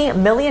 $20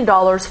 million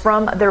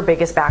from their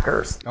biggest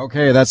backers.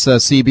 Okay, that's a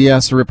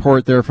CBS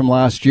report there from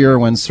last year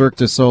when Cirque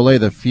du Soleil,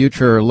 the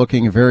future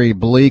looking very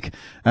bleak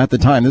at the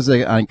time. This is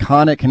an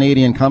iconic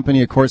Canadian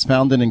company, of course,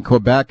 founded in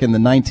Quebec in the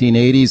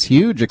 1980s.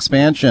 Huge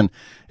expansion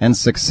and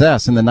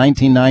success in the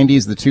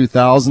 1990s, the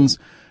 2000s,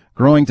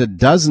 growing to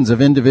dozens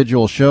of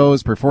individual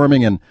shows,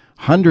 performing in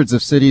hundreds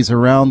of cities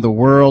around the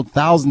world,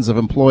 thousands of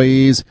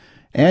employees,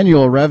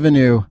 annual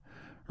revenue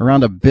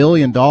around $1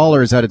 billion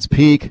at its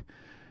peak.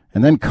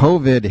 And then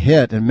COVID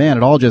hit, and man,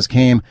 it all just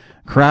came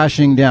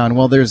crashing down.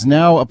 Well, there's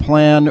now a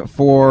plan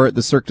for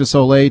the Cirque du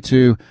Soleil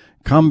to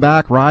come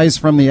back, rise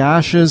from the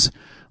ashes.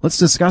 Let's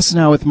discuss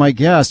now with my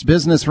guest,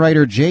 business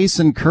writer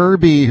Jason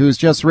Kirby, who's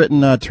just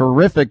written a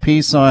terrific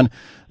piece on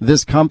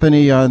this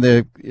company.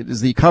 It is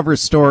the cover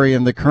story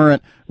in the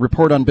current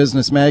Report on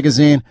Business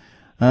magazine.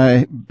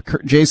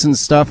 Jason's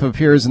stuff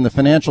appears in the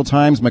Financial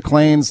Times,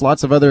 Maclean's,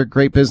 lots of other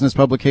great business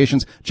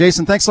publications.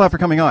 Jason, thanks a lot for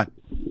coming on.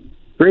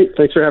 Great.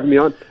 Thanks for having me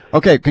on.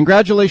 Okay,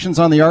 congratulations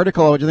on the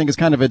article, which I think is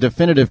kind of a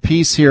definitive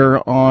piece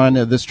here on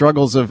the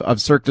struggles of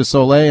Cirque du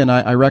Soleil, and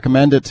I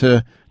recommend it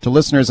to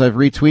listeners. I've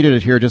retweeted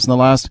it here just in the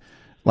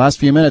last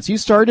few minutes. You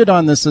started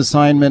on this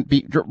assignment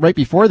right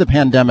before the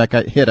pandemic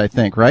hit, I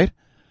think, right?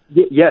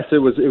 Yes, it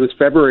was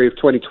February of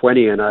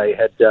 2020, and I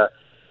had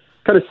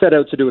kind of set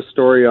out to do a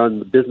story on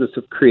the business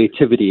of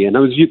creativity, and I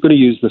was going to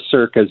use the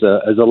Cirque as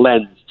a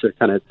lens to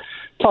kind of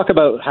talk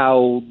about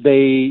how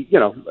they,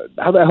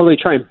 how they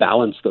try and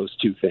balance those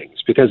two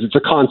things, because it's a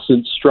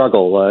constant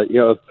struggle,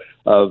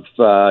 of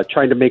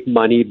trying to make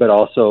money, but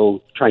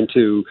also trying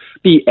to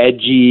be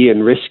edgy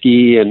and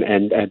risky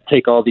and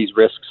take all these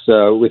risks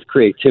with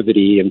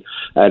creativity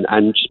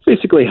and just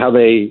basically how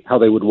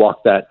they would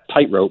walk that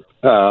tightrope,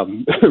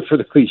 for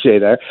the cliche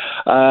there.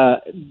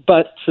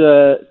 But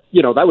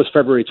that was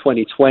February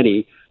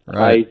 2020.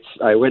 Right.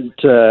 I went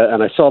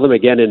and I saw them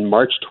again in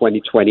March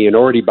 2020, and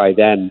already by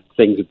then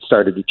things had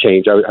started to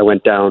change. I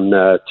went down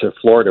to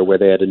Florida where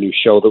they had a new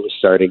show that was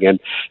starting, and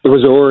there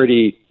was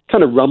already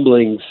kind of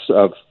rumblings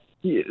of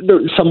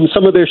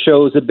some of their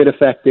shows had been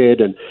affected,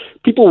 and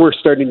people were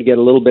starting to get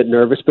a little bit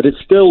nervous, but it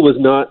still was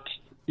not,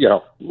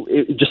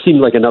 it just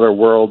seemed like another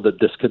world that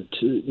this could,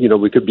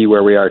 we could be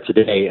where we are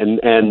today.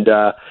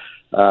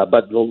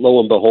 But lo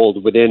and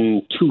behold,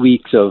 within 2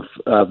 weeks of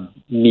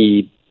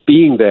me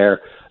being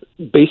there,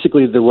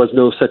 basically there was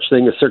no such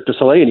thing as Cirque du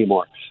Soleil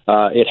anymore.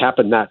 It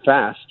happened that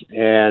fast.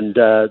 And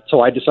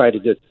so I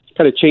decided to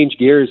kind of change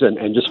gears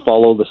and just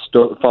follow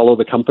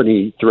the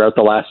company throughout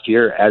the last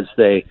year as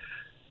they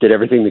did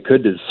everything they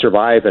could to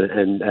survive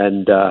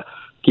and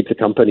keep the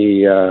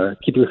company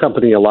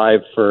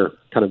alive for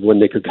kind of when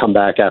they could come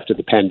back after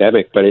the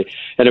pandemic. But it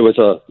was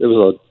a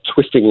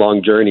twisting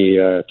long journey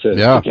to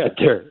get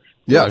there.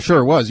 Yeah, sure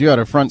it was. You had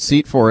a front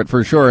seat for it,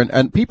 for sure.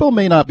 And people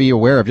may not be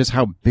aware of just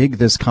how big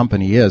this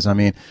company is. I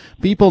mean,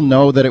 people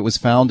know that it was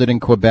founded in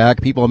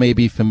Quebec. People may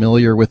be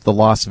familiar with the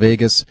Las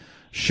Vegas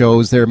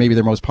shows there, maybe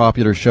their most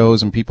popular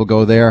shows, and people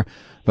go there.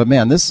 But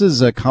man, this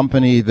is a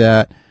company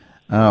that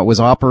was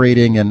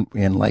operating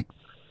in like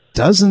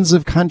dozens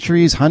of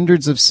countries,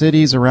 hundreds of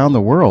cities around the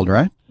world,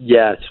 right?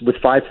 Yes, with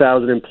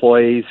 5,000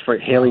 employees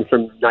hailing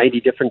from 90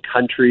 different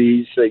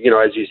countries.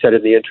 As you said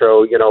in the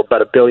intro,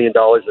 about $1 billion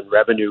in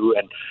revenue,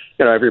 and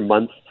every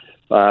month,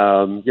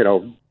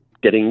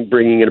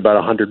 bringing in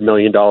about $100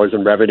 million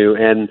in revenue.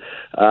 And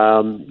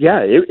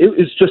it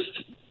was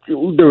just.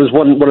 There was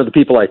one of the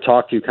people I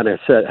talked to kind of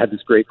had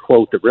this great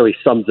quote that really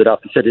sums it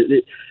up. He said,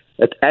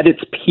 at its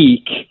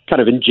peak,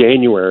 kind of in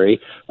January,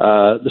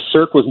 the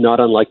Cirque was not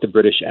unlike the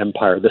British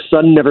Empire. The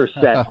sun never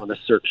set on a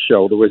Cirque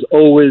show. There was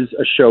always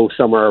a show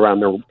somewhere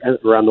around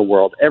the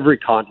world, every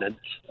continent.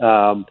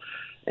 And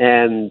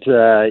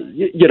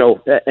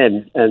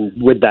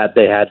with that,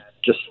 they had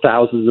just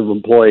thousands of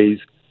employees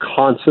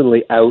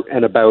constantly out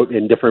and about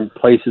in different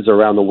places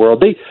around the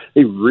world.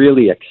 They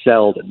really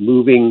excelled at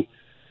moving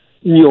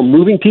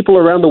people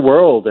around the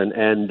world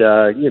and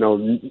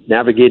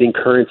navigating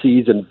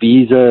currencies and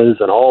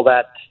visas and all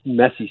that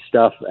messy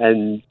stuff.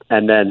 And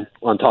then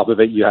on top of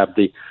it, you have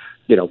the,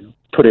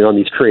 putting on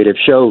these creative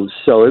shows.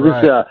 So it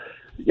was, a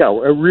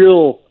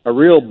real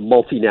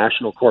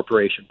multinational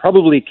corporation,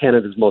 probably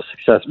Canada's most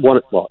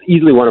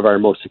easily one of our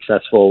most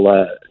successful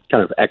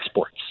kind of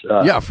exports.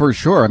 Yeah, for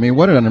sure. I mean,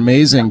 what an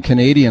amazing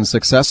Canadian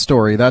success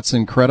story. That's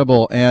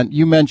incredible. And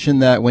you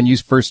mentioned that when you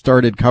first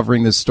started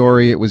covering this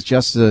story, it was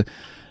just the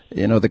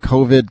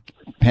COVID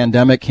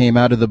pandemic came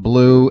out of the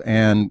blue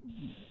and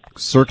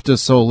Cirque du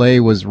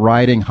Soleil was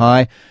riding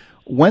high.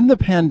 When the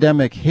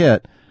pandemic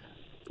hit,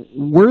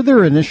 were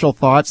there initial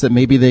thoughts that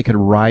maybe they could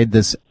ride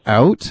this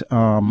out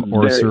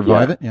or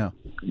survive it? Yeah.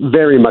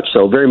 Very much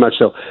so. Very much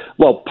so.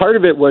 Well, part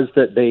of it was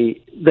that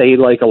they,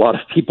 like a lot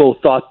of people,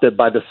 thought that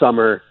by the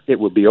summer it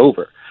would be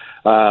over.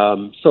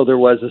 So there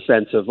was a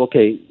sense of,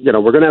 okay,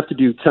 we're going to have to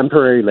do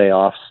temporary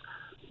layoffs.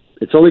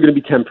 It's only going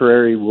to be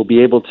temporary. We'll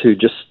be able to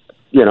just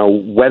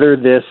weather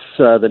this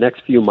the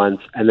next few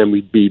months, and then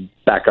we'd be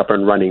back up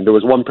and running. There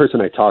was one person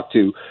I talked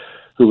to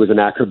who was an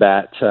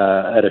acrobat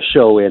at a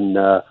show in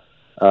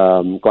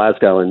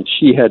Glasgow, and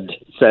she had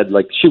said,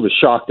 she was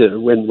shocked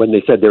when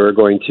they said they were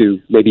going to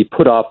maybe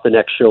put off the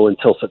next show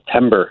until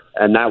September,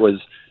 and that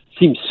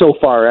seemed so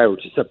far out,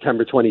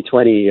 September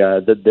 2020,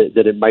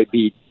 that it might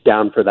be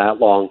down for that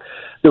long.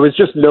 There was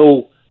just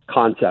no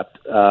concept.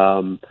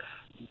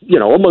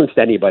 Amongst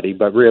anybody,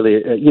 but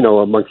really,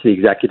 amongst the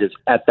executives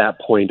at that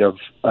point of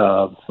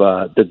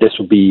that this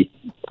would be,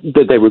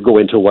 that they would go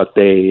into what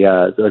they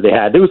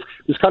had. It was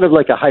kind of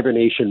like a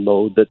hibernation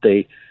mode that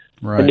they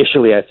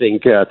initially, I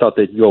think, thought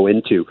they'd go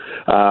into.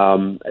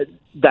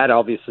 That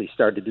obviously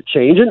started to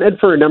change, and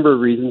for a number of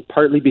reasons,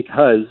 partly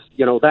because,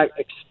 that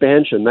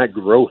expansion, that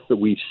growth that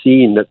we've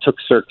seen that took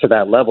Cirque to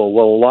that level,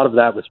 well, a lot of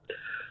that was,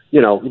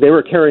 they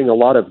were carrying a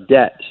lot of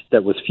debt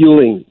that was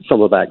fueling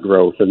some of that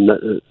growth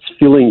and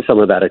fueling some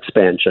of that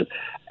expansion.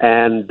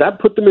 And that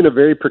put them in a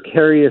very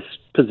precarious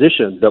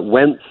position that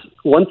once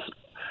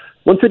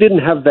they didn't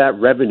have that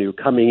revenue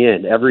coming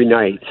in every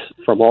night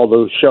from all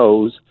those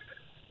shows,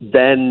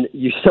 then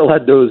you still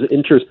had those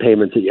interest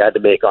payments that you had to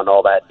make on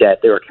all that debt.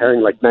 They were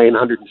carrying like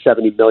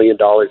 $970 million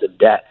in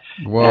debt.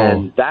 Whoa.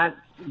 And that,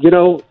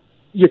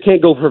 you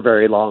can't go for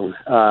very long.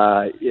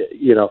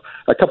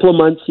 A couple of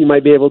months you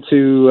might be able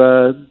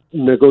to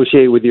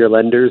negotiate with your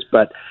lenders,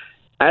 but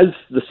as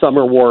the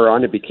summer wore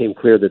on, it became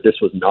clear that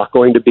this was not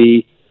going to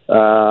be, a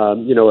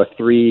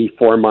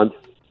 3-4 month,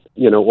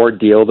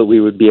 ordeal that we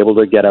would be able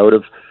to get out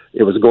of.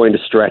 it was going to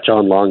stretch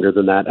on longer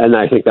than that. And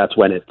I think that's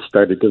when it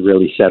started to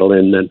really settle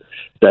in, and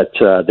that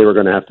they were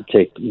going to have to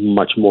take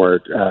much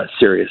more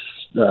serious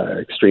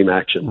extreme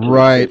action.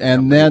 Right.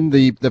 And then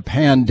the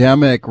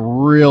pandemic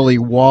really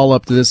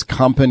walloped this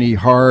company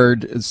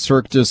hard.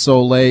 Cirque du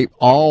Soleil,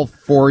 all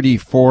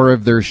 44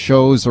 of their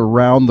shows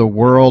around the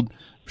world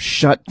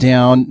shut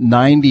down,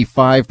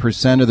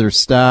 95% of their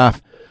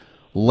staff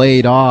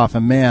laid off.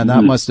 And man,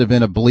 that must have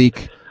been a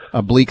bleak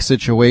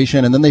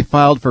situation. And then they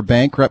filed for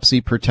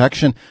bankruptcy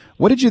protection.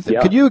 What did you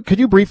think? Could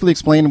you briefly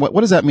explain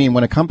what does that mean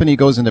when a company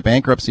goes into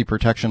bankruptcy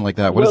protection like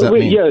that? What does that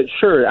mean? Yeah,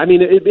 sure. I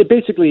mean, it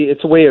basically,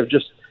 it's a way of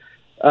just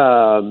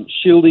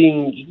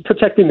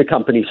protecting the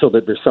company so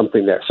that there's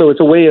something there. So it's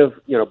a way of,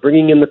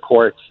 bringing in the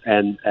courts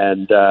and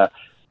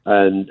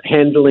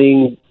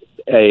handling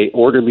a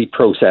orderly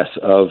process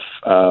of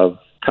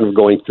kind of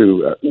going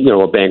through,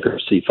 a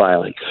bankruptcy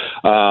filing,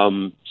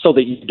 so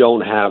that you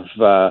don't have,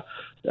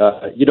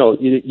 you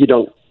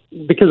don't,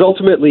 because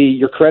ultimately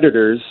your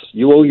creditors,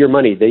 you owe your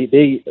money.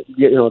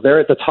 They're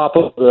at the top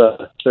of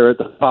the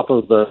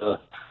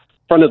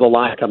front of the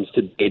line comes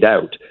to date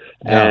out,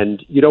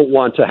 and you don't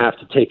want to have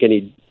to take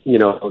any. You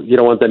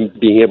don't want them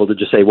being able to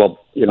just say, well,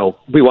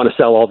 we want to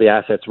sell all the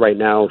assets right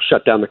now,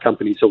 shut down the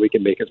company so we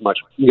can make get as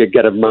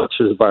much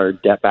of our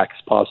debt back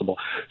as possible.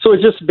 So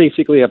it's just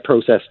basically a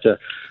process to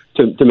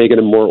make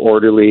it more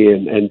orderly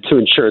and to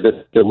ensure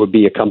that there would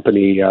be a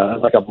company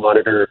like a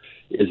monitor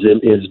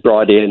is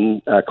brought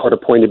in, a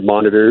court-appointed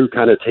monitor who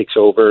kind of takes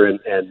over and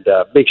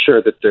make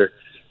sure that the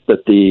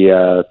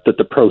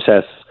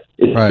process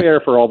is fair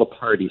for all the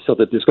parties, so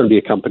that there's going to be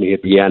a company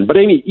at the end. But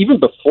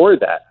even before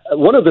that,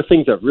 one of the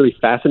things that really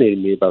fascinated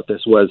me about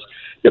this was,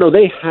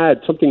 they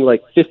had something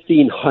like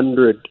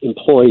 1,500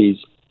 employees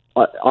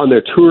on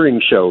their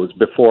touring shows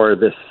before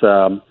this,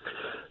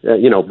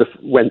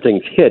 when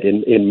things hit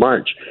in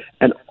March.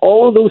 And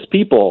all of those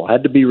people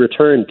had to be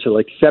returned to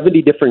like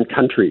 70 different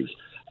countries.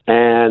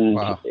 And,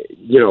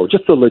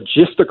 just the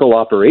logistical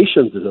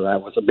operations of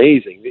that was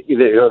amazing.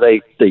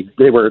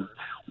 They were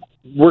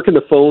working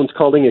the phones,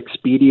 calling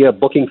Expedia,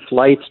 booking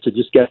flights to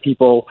just get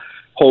people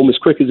home as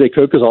quick as they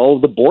could, because all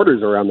of the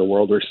borders around the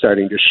world were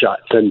starting to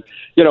shut. And,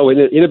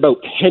 in about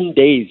 10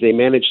 days, they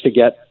managed to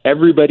get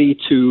everybody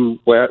to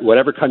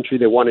whatever country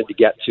they wanted to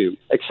get to,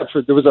 except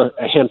for there was a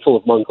handful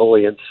of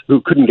Mongolians who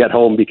couldn't get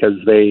home because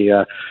basically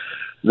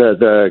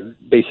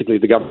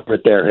the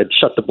government there had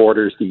shut the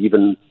borders to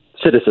even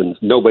citizens.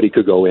 Nobody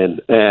could go in.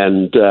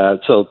 And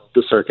so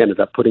the Cirque ended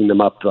up putting them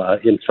up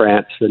in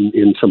France and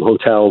in some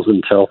hotels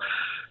until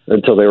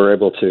they were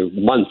able to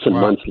months and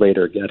months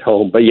later get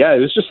home. But yeah, it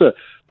was just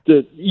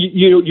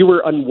you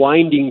were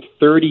unwinding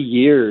 30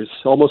 years,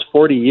 almost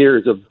 40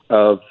 years of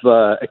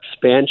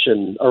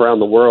expansion around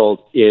the world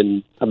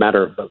in a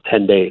matter of about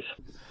 10 days.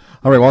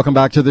 All right, welcome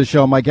back to the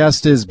show. My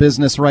guest is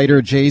business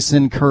writer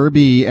Jason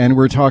Kirby, and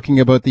we're talking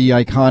about the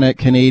iconic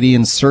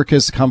Canadian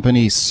circus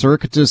company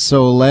Cirque du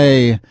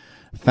Soleil,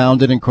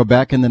 founded in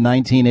Quebec in the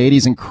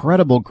 1980s.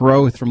 Incredible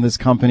growth from this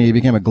company. It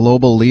became a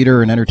global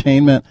leader in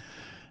entertainment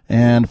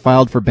and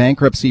filed for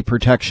bankruptcy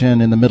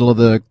protection in the middle of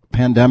the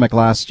pandemic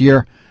last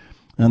year.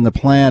 And the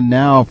plan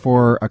now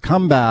for a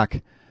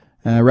comeback.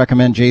 I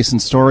recommend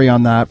Jason's story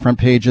on that, front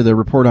page of the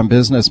Report on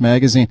Business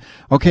magazine.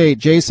 Okay,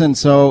 Jason,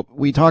 so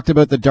we talked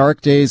about the dark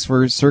days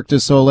for Cirque du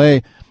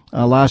Soleil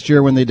last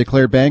year when they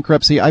declared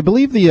bankruptcy. I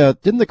believe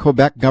didn't the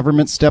Quebec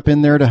government step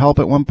in there to help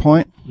at one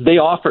point? They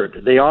offered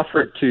a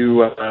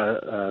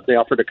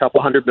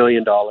couple $100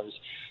 million.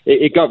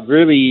 It got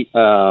really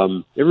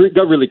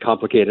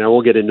complicated. And I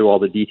won't get into all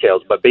the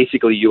details, but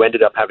basically you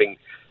ended up having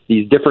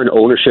these different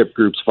ownership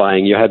groups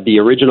vying. You had the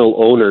original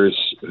owners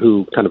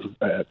who kind of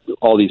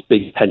all these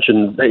big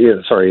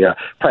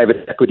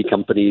private equity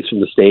companies from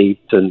the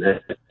States and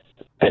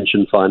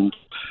pension fund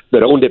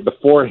that owned it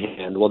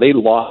beforehand. Well, they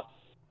lost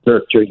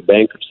Cirque during the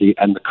bankruptcy,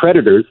 and the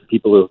creditors, the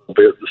people who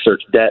built the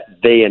Cirque debt,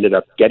 they ended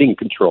up getting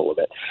control of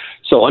it.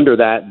 So under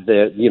that,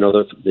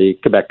 the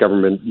Quebec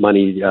government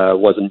money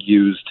wasn't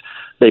used.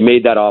 They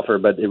made that offer,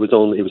 but it was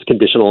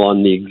conditional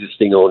on the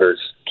existing owners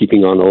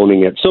keeping on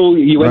owning it. So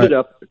you ended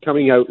up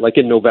coming out like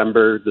in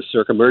November. The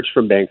Cirque emerged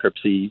from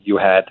bankruptcy. You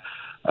had,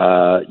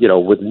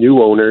 with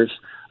new owners.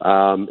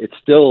 It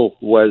still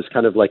was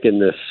kind of like in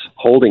this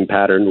holding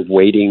pattern of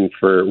waiting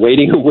for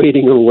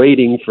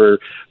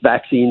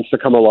vaccines to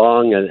come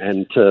along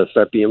and to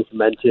start being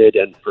implemented,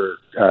 and for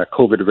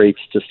COVID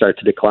rates to start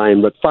to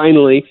decline. But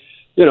finally,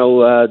 they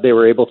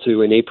were able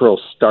to, in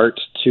April, start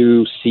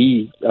to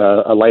see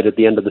a light at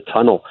the end of the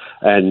tunnel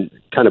and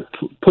kind of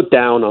put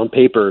down on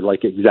paper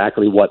like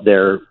exactly what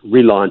their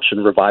relaunch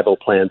and revival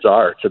plans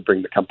are to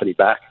bring the company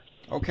back.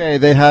 Okay,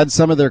 they had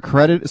some of their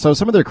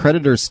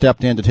creditors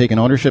stepped in to take an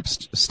ownership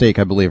stake,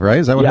 I believe, right?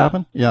 Is that what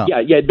happened? Yeah.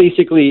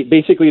 Basically,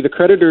 the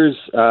creditors,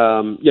 they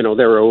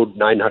were owed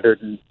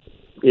 $900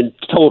 in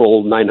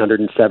total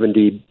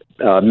 $970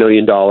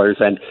 million,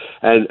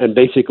 and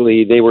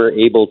basically they were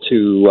able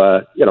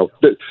to,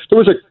 there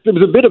was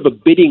a bit of a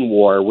bidding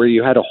war where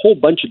you had a whole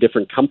bunch of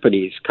different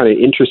companies kind of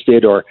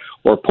interested or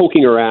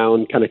poking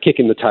around, kind of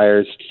kicking the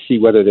tires to see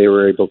whether they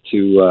were able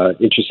to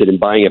interested in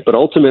buying it. But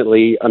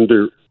ultimately,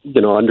 under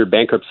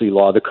bankruptcy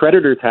law, the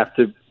creditors have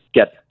to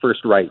get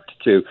first right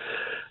to.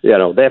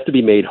 They have to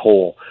be made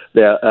whole,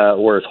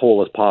 or as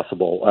whole as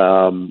possible.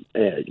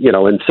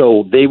 And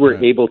so they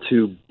were able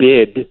to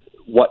bid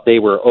what they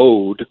were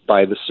owed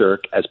by the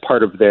Cirque as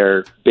part of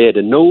their bid,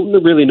 and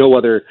no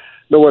other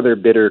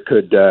bidder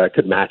could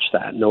match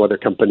that. No other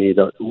company.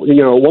 At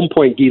one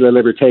point, Guy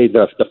Laliberté,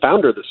 the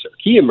founder of the Cirque,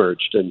 he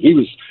emerged, and he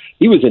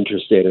was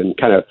interested and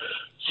kind of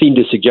seemed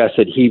to suggest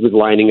that he was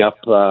lining up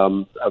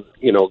a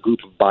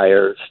group of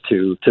buyers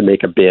to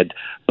make a bid,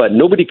 but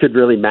nobody could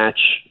really match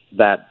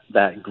that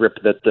grip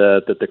that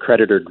the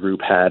creditor group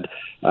had,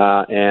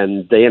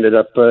 and they ended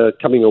up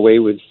coming away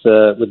with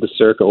the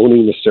Cirque,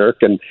 owning the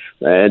Cirque, and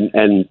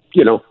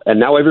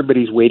now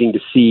everybody's waiting to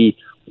see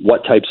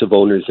what types of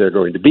owners they're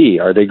going to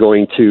be. Are they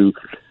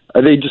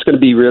just going to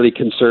be really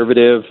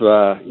conservative,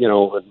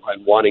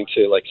 and wanting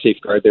to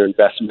safeguard their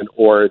investment,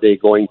 or are they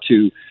going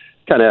to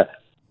kind of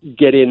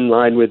get in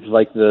line with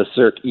the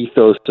Cirque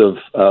ethos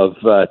of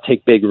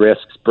take big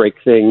risks, break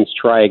things,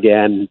 try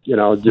again,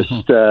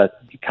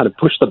 kind of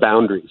push the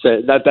boundaries.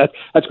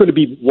 That's going to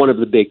be one of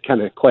the big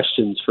kind of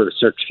questions for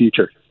Cirque's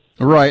future.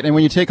 Right, and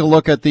when you take a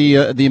look at the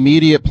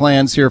immediate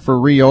plans here for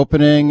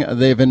reopening,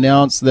 they've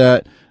announced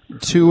that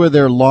two of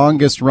their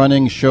longest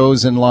running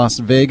shows in Las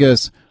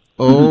Vegas,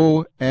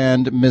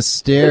 and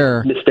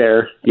Mystère,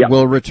 yeah,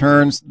 will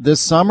return this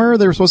summer.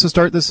 They were supposed to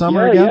start this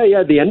summer again?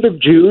 Yeah. The end of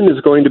June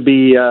is going to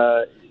be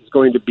I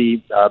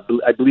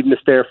believe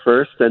Mystère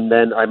first, and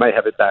then I might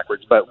have it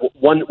backwards, but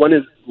one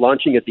is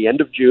launching at the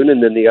end of June,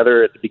 and then the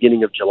other at the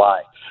beginning of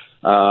July.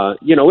 And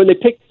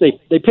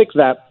they picked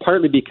that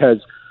partly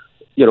because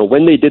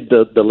when they did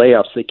the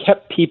layoffs, they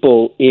kept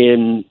people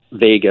in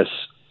Vegas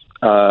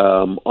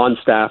on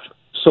staff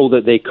so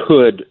that they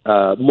could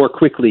more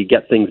quickly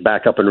get things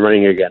back up and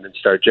running again and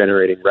start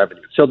generating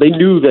revenue. So they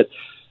knew that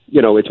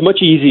it's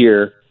much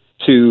easier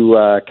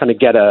to kind of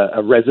get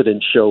a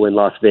resident show in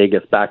Las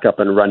Vegas back up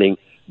and running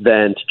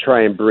than to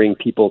try and bring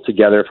people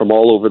together from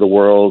all over the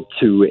world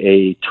to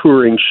a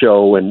touring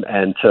show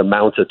and to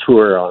mount a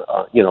tour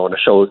on a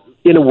show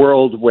in a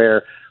world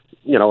where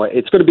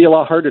it's going to be a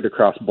lot harder to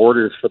cross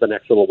borders for the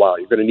next little while.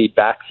 You're going to need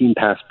vaccine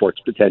passports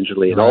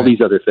potentially and all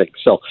these other things.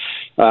 So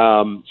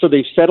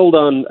they've settled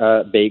on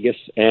Vegas,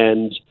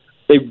 and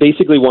they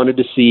basically wanted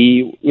to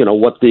see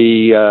what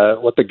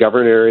the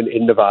governor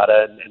in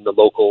Nevada and the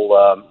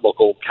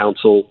local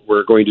council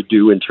were going to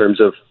do in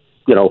terms of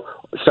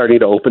starting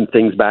to open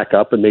things back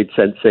up, and they'd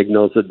sent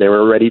signals that they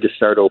were ready to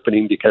start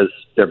opening because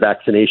their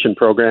vaccination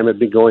program had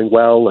been going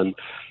well, and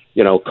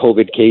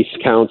COVID case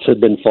counts had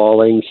been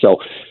falling.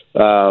 So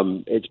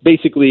it's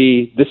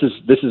basically this is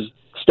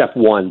step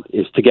one,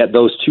 is to get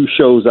those two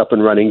shows up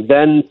and running,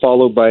 then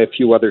followed by a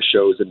few other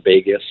shows in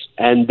Vegas,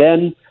 and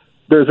then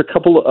there's a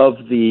couple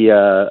of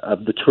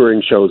the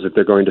touring shows that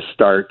they're going to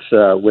start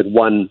with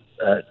one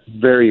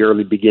very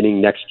early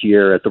beginning next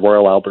year at the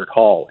Royal Albert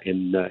Hall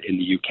in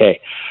the UK,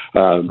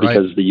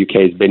 because the UK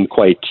has been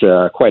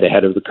quite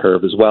ahead of the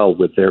curve as well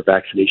with their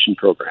vaccination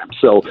program.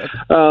 So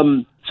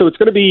it's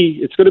going to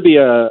be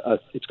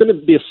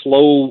a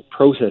slow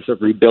process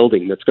of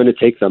rebuilding that's going to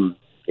take them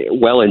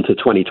well into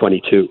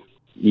 2022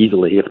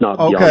 easily, if not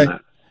beyond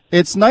that.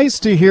 It's nice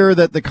to hear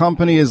that the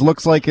company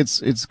looks like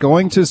it's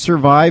going to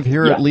survive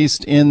here, at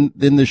least in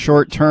the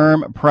short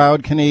term. A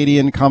proud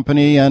Canadian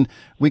company, and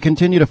we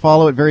continue to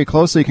follow it very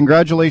closely.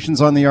 Congratulations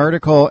on the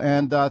article,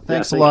 and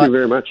thanks a lot. Thank you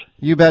very much.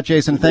 You bet,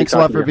 Jason. Thanks a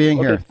lot for being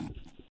here.